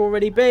places you've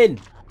already been,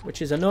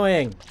 which is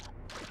annoying.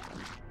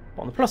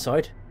 But on the plus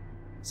side,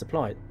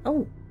 supplied.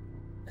 Oh,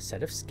 a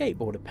set of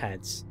skateboarder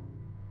pads.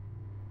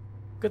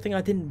 Good thing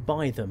I didn't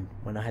buy them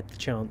when I had the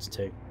chance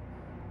to.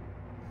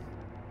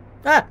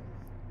 Ah!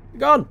 Be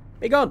gone!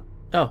 Be gone!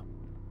 Oh.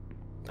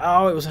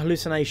 Oh, it was a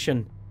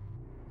hallucination.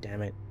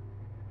 Damn it.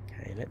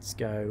 Okay, let's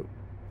go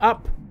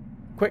up.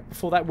 Quick,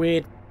 before that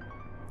weird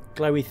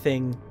glowy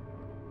thing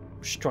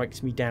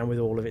strikes me down with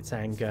all of its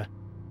anger.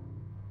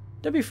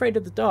 Don't be afraid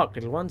of the dark,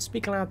 little one.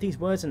 Speak aloud these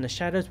words and the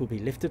shadows will be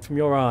lifted from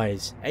your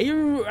eyes.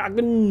 No,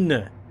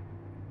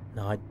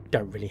 I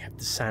don't really have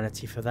the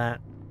sanity for that.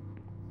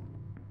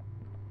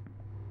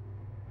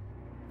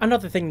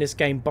 Another thing this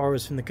game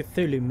borrows from the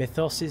Cthulhu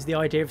mythos is the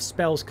idea of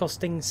spells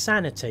costing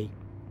sanity,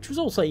 which was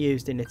also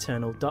used in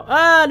Eternal Dark.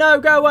 Ah, no,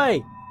 go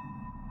away!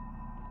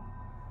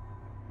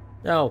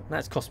 Oh,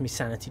 that's cost me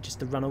sanity just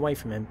to run away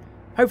from him.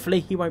 Hopefully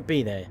he won't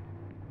be there.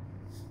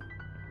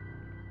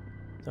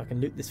 So I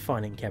can loot this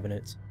filing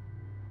cabinet.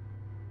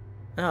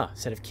 Ah,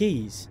 set of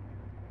keys.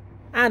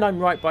 And I'm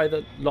right by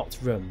the locked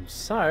room,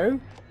 so...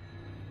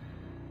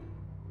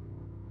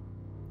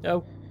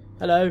 Oh,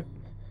 hello.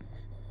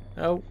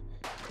 Oh.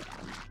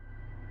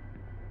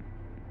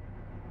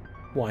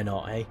 Why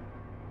not, eh?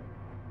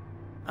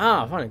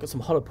 Ah, fine, I got some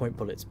hollow point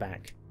bullets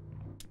back.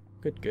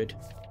 Good, good.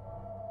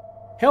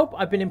 Help!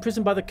 I've been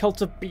imprisoned by the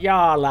cult of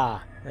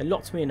Biala. They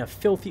locked me in a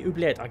filthy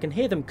oubliette. I can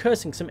hear them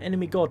cursing some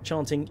enemy god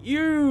chanting,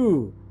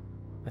 "You!"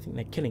 I think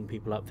they're killing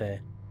people up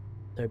there.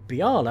 So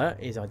Biala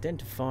is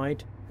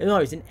identified... No,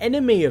 it's an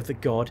enemy of the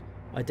god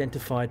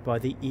identified by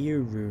the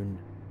EU rune.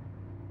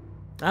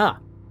 Ah!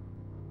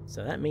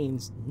 So that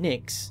means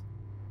Nyx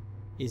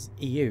is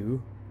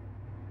EU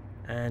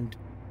and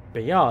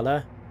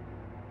Biala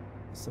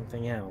is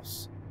something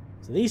else.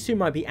 So these two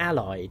might be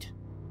allied.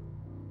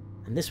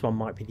 And this one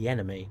might be the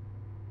enemy.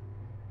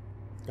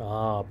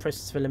 Ah,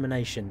 process of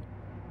elimination.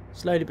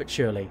 Slowly but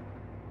surely.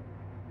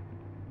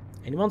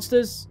 Any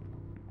monsters?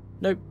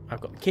 Nope,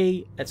 I've got the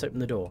key. Let's open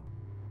the door.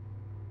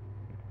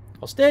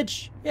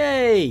 Hostage!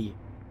 Yay!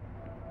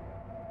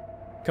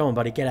 Come on,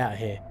 buddy, get out of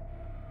here.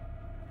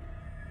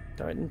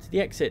 Direct into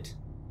the exit.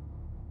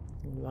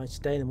 The longer I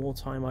stay, the more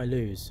time I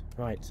lose.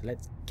 Right, so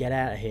let's get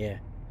out of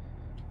here.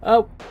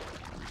 Oh!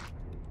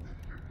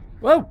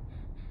 Whoa!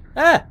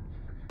 Ah!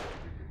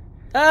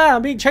 Ah!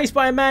 I'm being chased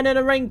by a man in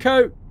a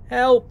raincoat!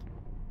 Help!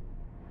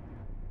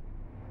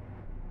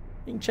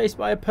 Being chased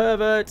by a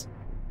pervert.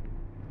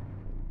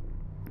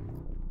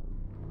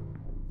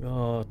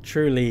 Oh,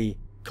 truly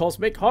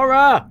cosmic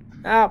horror!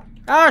 Ow!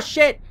 Ah,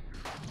 shit!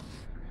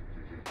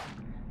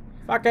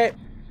 Fuck it!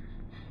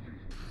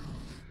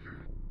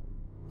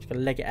 Just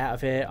gotta leg it out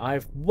of here. I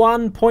have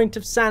 1 point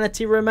of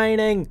sanity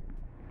remaining.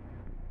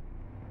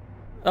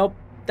 Oh,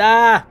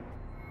 damn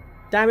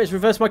it's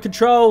reversed my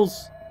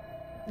controls.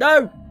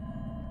 No!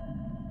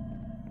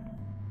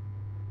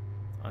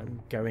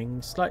 I'm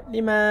going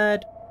slightly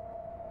mad.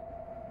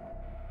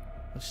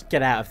 Let's just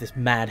get out of this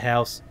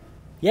madhouse.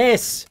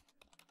 Yes!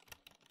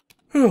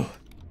 Whew.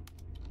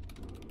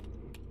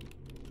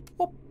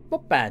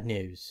 What bad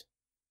news?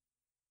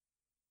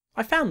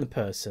 I found the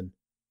person.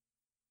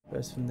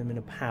 First from them in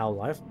a power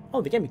life.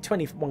 Oh, they gave me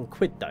 21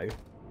 quid though.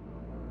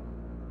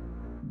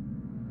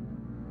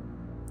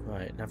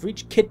 Right, now I've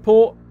reached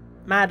Kidport.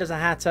 Mad as a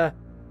hatter.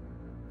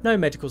 No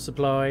medical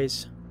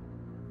supplies.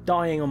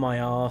 Dying on my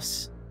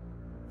arse.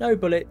 No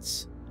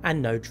bullets.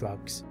 And no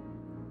drugs.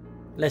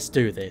 Let's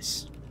do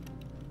this.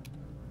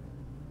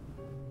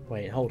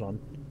 Wait, hold on.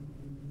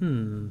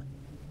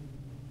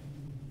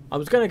 I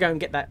was going to go and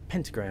get that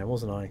pentagram,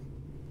 wasn't I?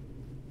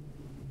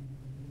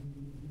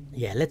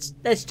 Yeah, let's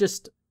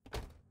just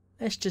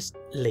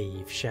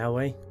leave, shall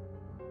we?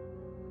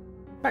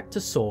 Back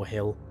to Saw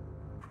Hill.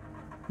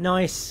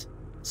 Nice,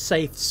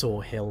 safe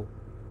Saw Hill.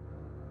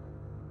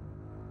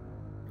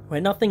 Where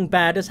nothing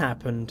bad has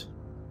happened.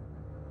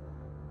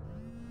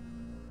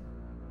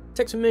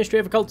 Text from Ministry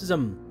of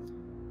Occultism.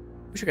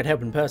 Wish I could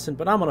help in person,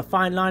 but I'm on a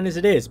fine line as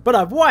it is. But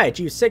I've wired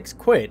you 6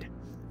 quid.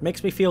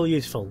 Makes me feel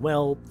useful.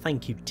 Well,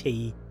 thank you,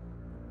 T,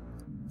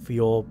 for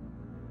your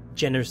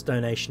generous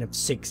donation of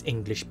 6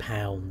 English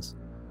pounds.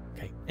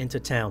 Okay, enter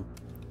town.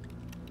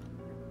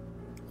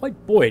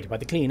 Quite buoyed by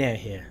the clean air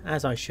here,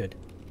 as I should.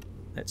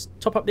 Let's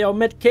top up the old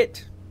med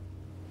kit.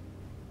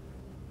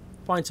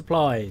 Find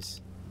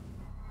supplies.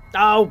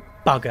 Oh,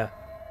 bugger.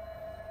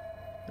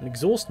 An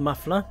exhaust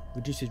muffler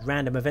reduces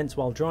random events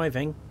while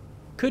driving.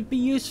 Could be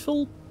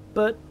useful,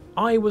 but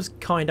I was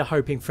kinda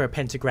hoping for a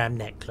pentagram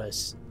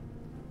necklace.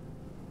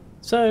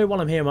 So while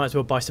I'm here I might as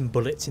well buy some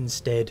bullets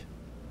instead.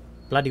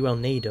 Bloody well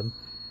need them.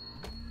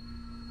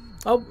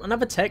 Oh,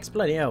 another text,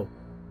 bloody hell.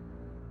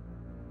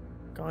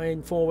 Guy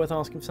in Forworth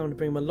asking for someone to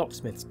bring him a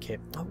locksmith's kit.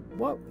 Oh,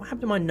 what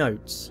happened to my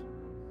notes?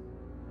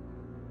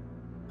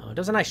 Oh, it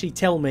doesn't actually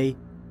tell me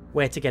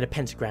where to get a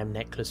pentagram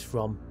necklace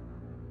from.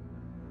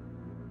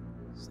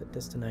 Set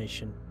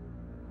destination.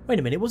 Wait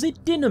a minute, was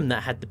it Dinham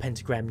that had the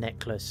pentagram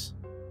necklace?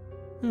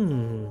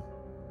 Don't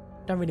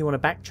really want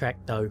to backtrack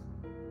though.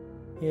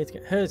 Here's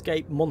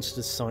Hersgate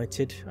monsters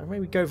sighted.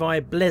 Maybe go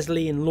via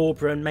Blesley and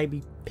Lawborough and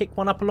maybe pick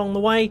one up along the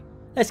way.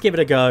 Let's give it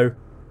a go.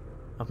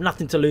 I've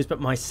nothing to lose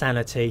but my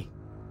sanity.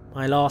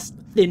 My last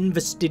thin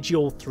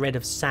vestigial thread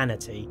of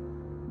sanity.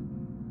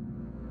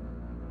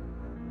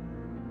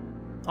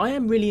 I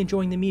am really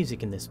enjoying the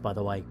music in this, by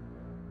the way,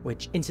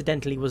 which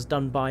incidentally was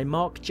done by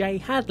Mark J.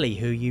 Hadley,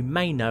 who you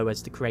may know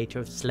as the creator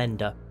of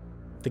Slender.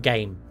 The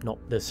game,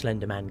 not the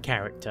Slender Man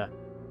character.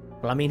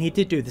 Well, I mean, he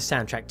did do the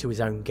soundtrack to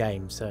his own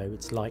game, so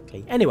it's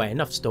likely. Anyway,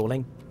 enough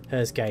stalling.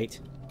 Here's Gate.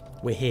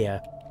 We're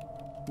here.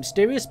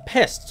 Mysterious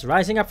pests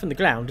rising up from the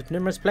ground at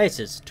numerous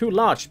places. Too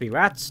large to be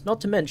rats, not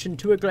to mention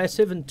too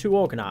aggressive and too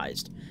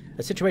organised.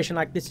 A situation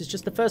like this is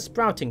just the first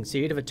sprouting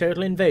seed of a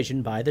total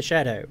invasion by the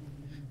Shadow.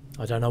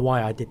 I don't know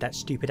why I did that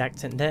stupid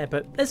accent there,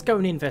 but let's go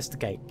and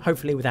investigate,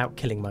 hopefully without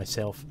killing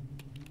myself.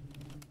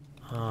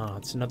 Ah,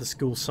 it's another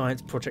school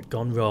science project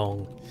gone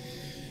wrong.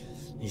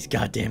 These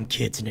goddamn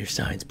kids and their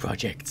science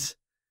projects.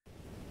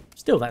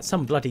 Still, that's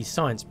some bloody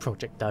science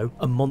project though.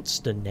 A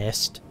monster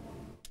nest.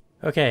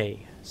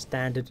 Okay,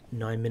 standard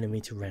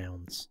 9mm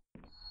rounds.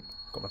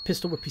 Got my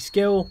pistol whippy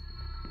skill.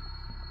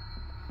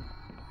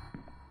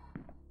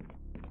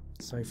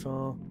 So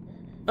far.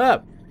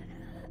 Oh!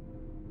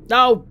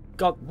 Oh!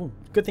 God,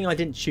 good thing I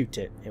didn't shoot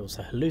it. It was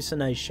a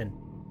hallucination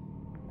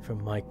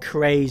from my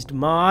crazed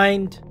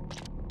mind.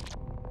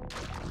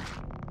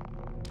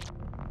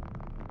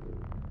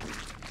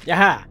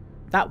 Yaha!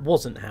 That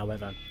wasn't,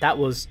 however. That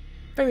was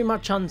very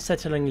much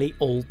unsettlingly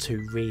all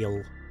too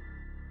real.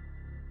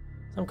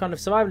 Some kind of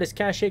survivalist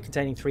cache here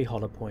containing 3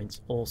 hollow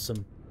points.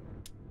 Awesome.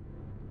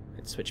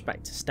 Let's switch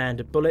back to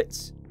standard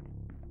bullets.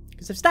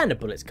 Because if standard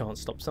bullets can't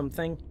stop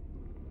something,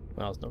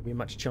 well, there's not going to be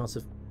much chance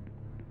of...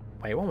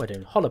 Wait, what am I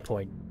doing? Hollow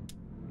point.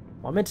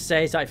 What I meant to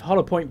say is that if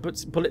hollow point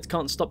bullets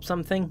can't stop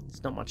something,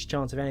 there's not much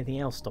chance of anything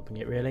else stopping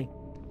it, really.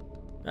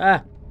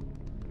 Ah!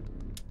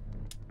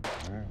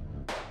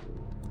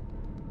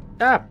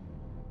 Ah!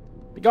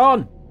 Be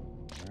gone!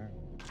 I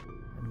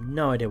have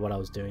no idea what I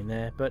was doing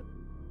there, but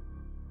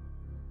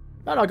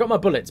I got my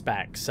bullets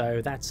back,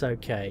 so that's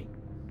okay.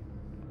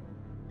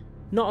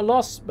 Not a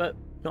loss, but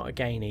not a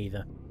gain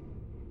either.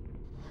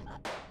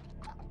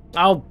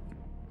 Oh!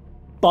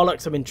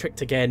 Bollocks, I've been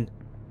tricked again.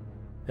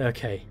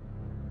 Okay.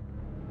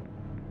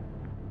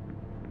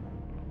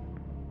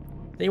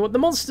 You know what, the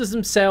monsters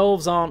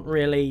themselves aren't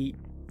really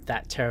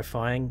that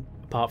terrifying,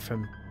 apart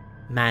from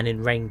man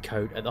in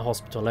raincoat at the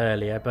hospital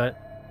earlier, but...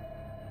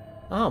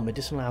 Ah,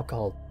 medicinal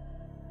alcohol.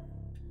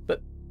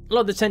 But a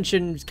lot of the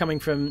tension is coming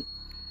from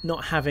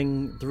not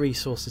having the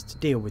resources to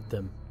deal with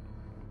them.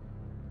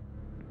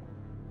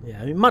 Yeah,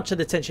 I mean, much of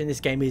the tension in this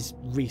game is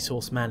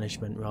resource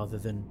management rather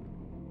than...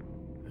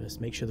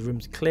 Let's make sure the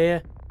room's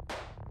clear.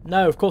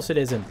 No, of course it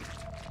isn't.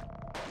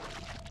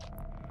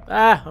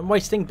 Ah, I'm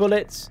wasting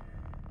bullets.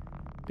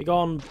 Be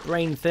gone,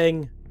 brain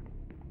thing.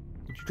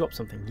 Did you drop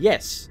something?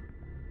 Yes.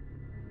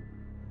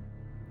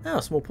 Oh,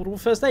 a small portable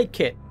first aid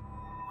kit.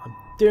 I'm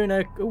doing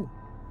a... Ooh.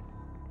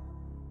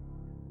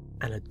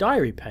 And a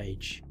diary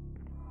page.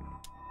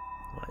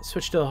 Right,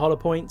 switch to the hollow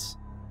points.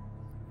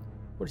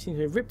 What seems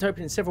to be ripped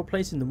open in several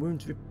places and the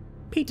wounds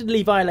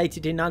repeatedly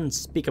violated in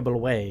unspeakable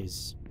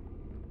ways.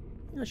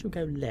 I think I should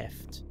go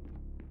left.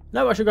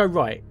 No, I should go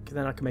right, because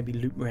then I can maybe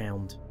loop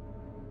round.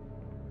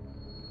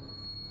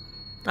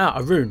 Ah,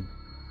 a rune.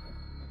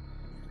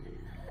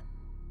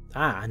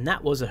 Ah, and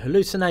that was a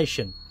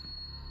hallucination.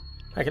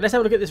 Okay, let's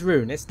have a look at this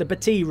rune. It's the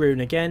Bitscreed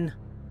rune again.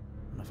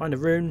 When I find a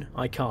rune,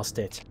 I cast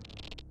it.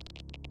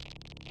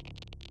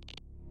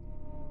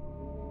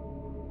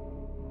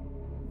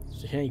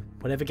 So, hey,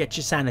 whatever gets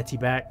your sanity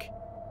back.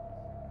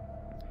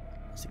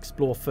 Let's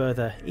explore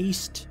further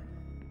east.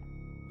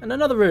 And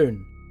another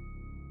rune.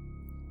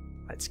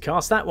 Let's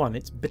cast that one.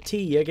 It's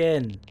Bitscreed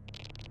again.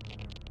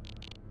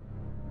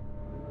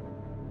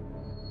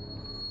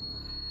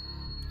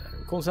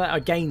 Of course, I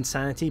gain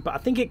sanity, but I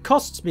think it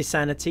costs me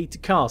sanity to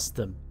cast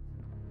them.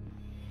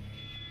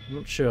 I'm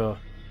not sure.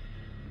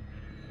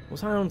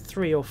 Was I on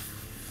 3 or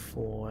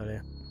 4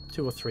 earlier?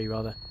 2 or 3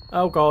 rather.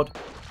 Oh god.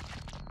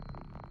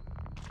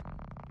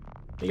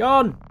 Be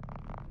gone!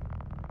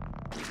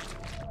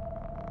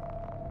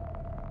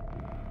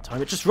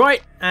 Time it just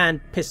right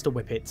and pistol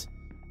whip it.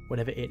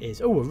 Whatever it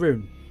is. Oh, a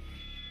rune.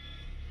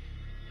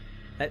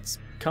 Let's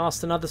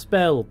cast another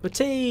spell.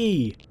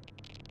 Bitscreed!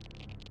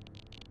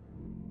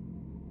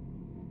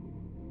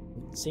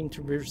 It seemed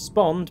to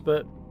respond,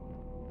 but...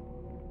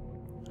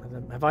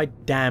 Have I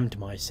damned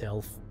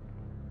myself?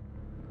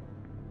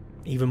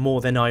 Even more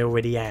than I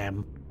already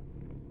am.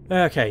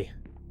 Okay.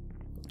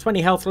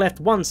 20 health left,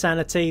 1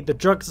 sanity. The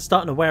drugs are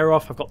starting to wear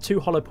off. I've got 2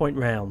 hollow point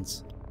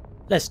rounds.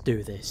 Let's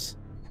do this.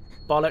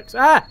 Bollocks.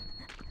 Ah!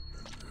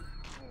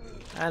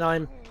 And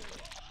I'm...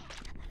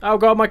 Oh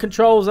god, my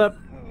controls are...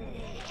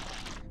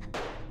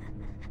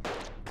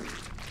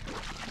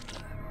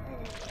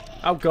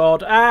 Oh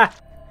god. Ah!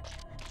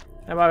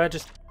 How about I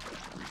just...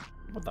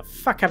 What the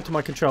fuck happened to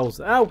my controls?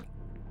 Oh!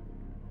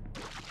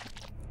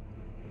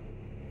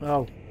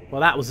 Oh,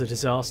 well that was a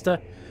disaster.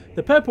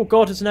 The purple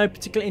god has no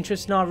particular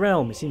interest in our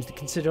realm. It seems to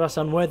consider us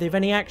unworthy of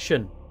any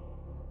action.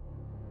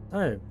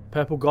 Oh,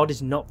 purple god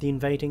is not the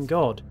invading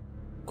god.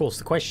 Of course,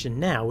 the question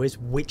now is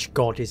which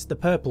god is the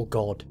purple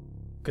god?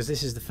 Because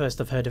this is the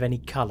first I've heard of any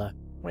colour.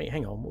 Wait,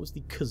 hang on, what was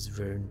the Kuz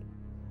rune?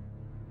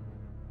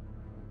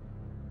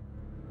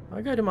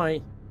 I go to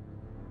my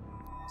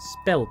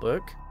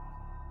Spellbook.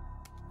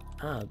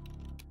 Ah,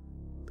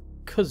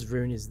 Cuz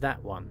rune is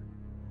that one.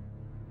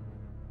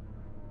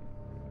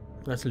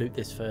 Let's loot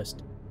this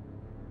first.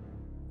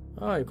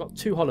 Oh, you've got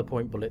 2 hollow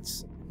point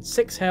bullets.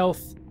 6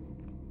 health.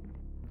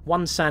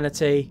 1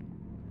 sanity.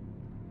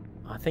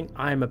 I think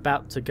I am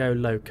about to go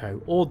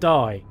loco. Or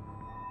die.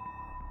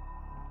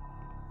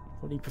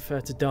 What do you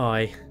prefer to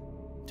die?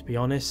 To be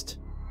honest.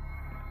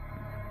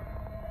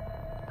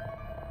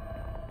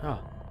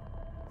 Ah.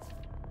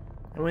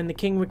 And when the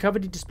king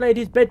recovered, he displayed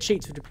his bed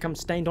sheets, which had become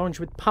stained orange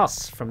with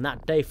pus. From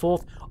that day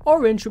forth,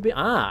 orange would be...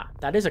 Ah,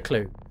 that is a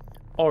clue.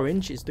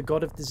 Orange is the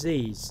god of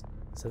disease.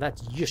 So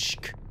that's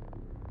Yushk.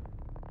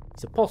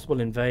 He's a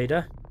possible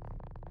invader.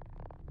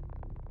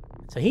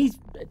 So he's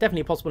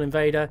definitely a possible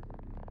invader.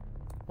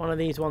 One of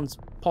these ones,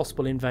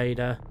 possible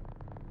invader.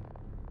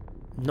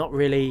 Not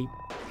really.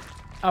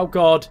 Oh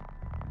god.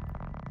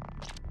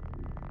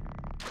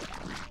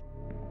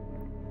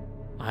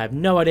 I have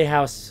no idea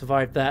how I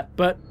survived that,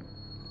 but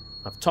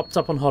I've topped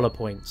up on hollow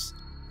points.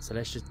 So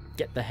let's just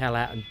get the hell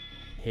out of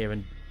here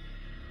and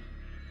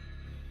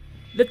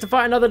live to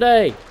fight another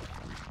day.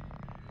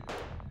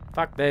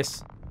 Fuck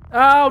this.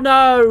 Oh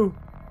no!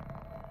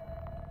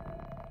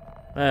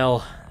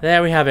 Well,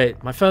 there we have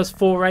it. My first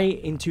foray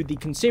into the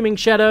Consuming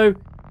Shadow.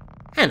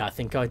 And I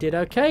think I did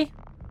okay.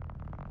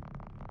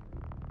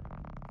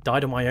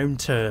 Died on my own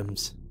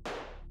terms.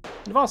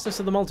 In the vastness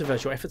of the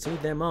multiverse, your efforts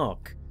leave their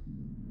mark.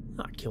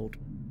 I killed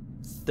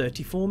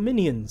 34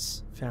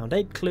 minions. Found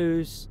 8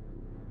 clues.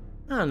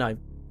 And I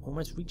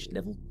almost reached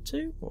level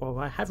 2.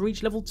 Or I have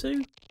reached level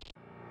 2.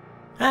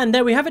 And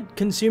there we have it,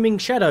 Consuming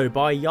Shadow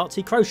by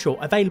Yahtzee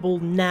Crowshaw, available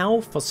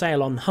now for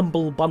sale on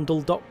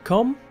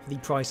humblebundle.com for the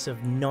price of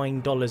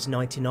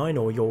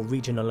 $9.99 or your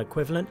regional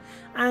equivalent,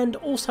 and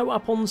also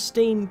up on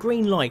Steam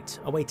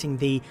Greenlight, awaiting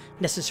the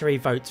necessary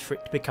votes for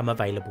it to become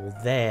available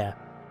there.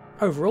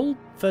 Overall,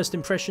 first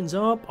impressions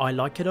are, I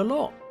like it a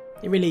lot.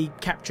 It really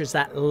captures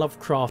that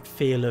Lovecraft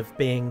feel of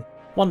being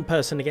one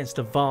person against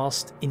a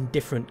vast,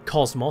 indifferent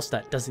cosmos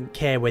that doesn't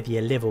care whether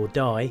you live or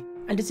die.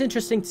 And it's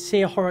interesting to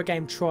see a horror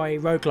game try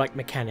roguelike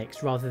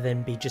mechanics rather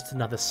than be just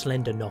another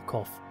Slender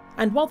knockoff.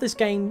 And while this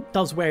game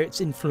does wear its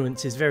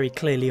influences very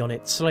clearly on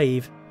its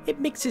sleeve, it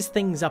mixes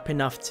things up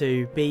enough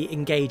to be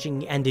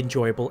engaging and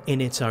enjoyable in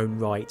its own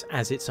right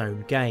as its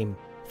own game.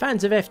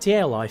 Fans of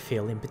FTL, I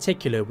feel, in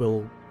particular,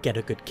 will get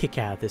a good kick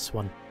out of this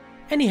one.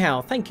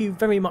 Anyhow, thank you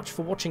very much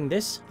for watching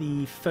this,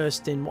 the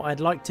first in what I'd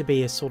like to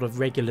be a sort of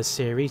regular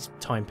series,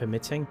 time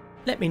permitting.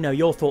 Let me know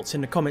your thoughts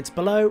in the comments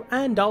below,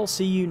 and I'll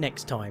see you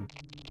next time.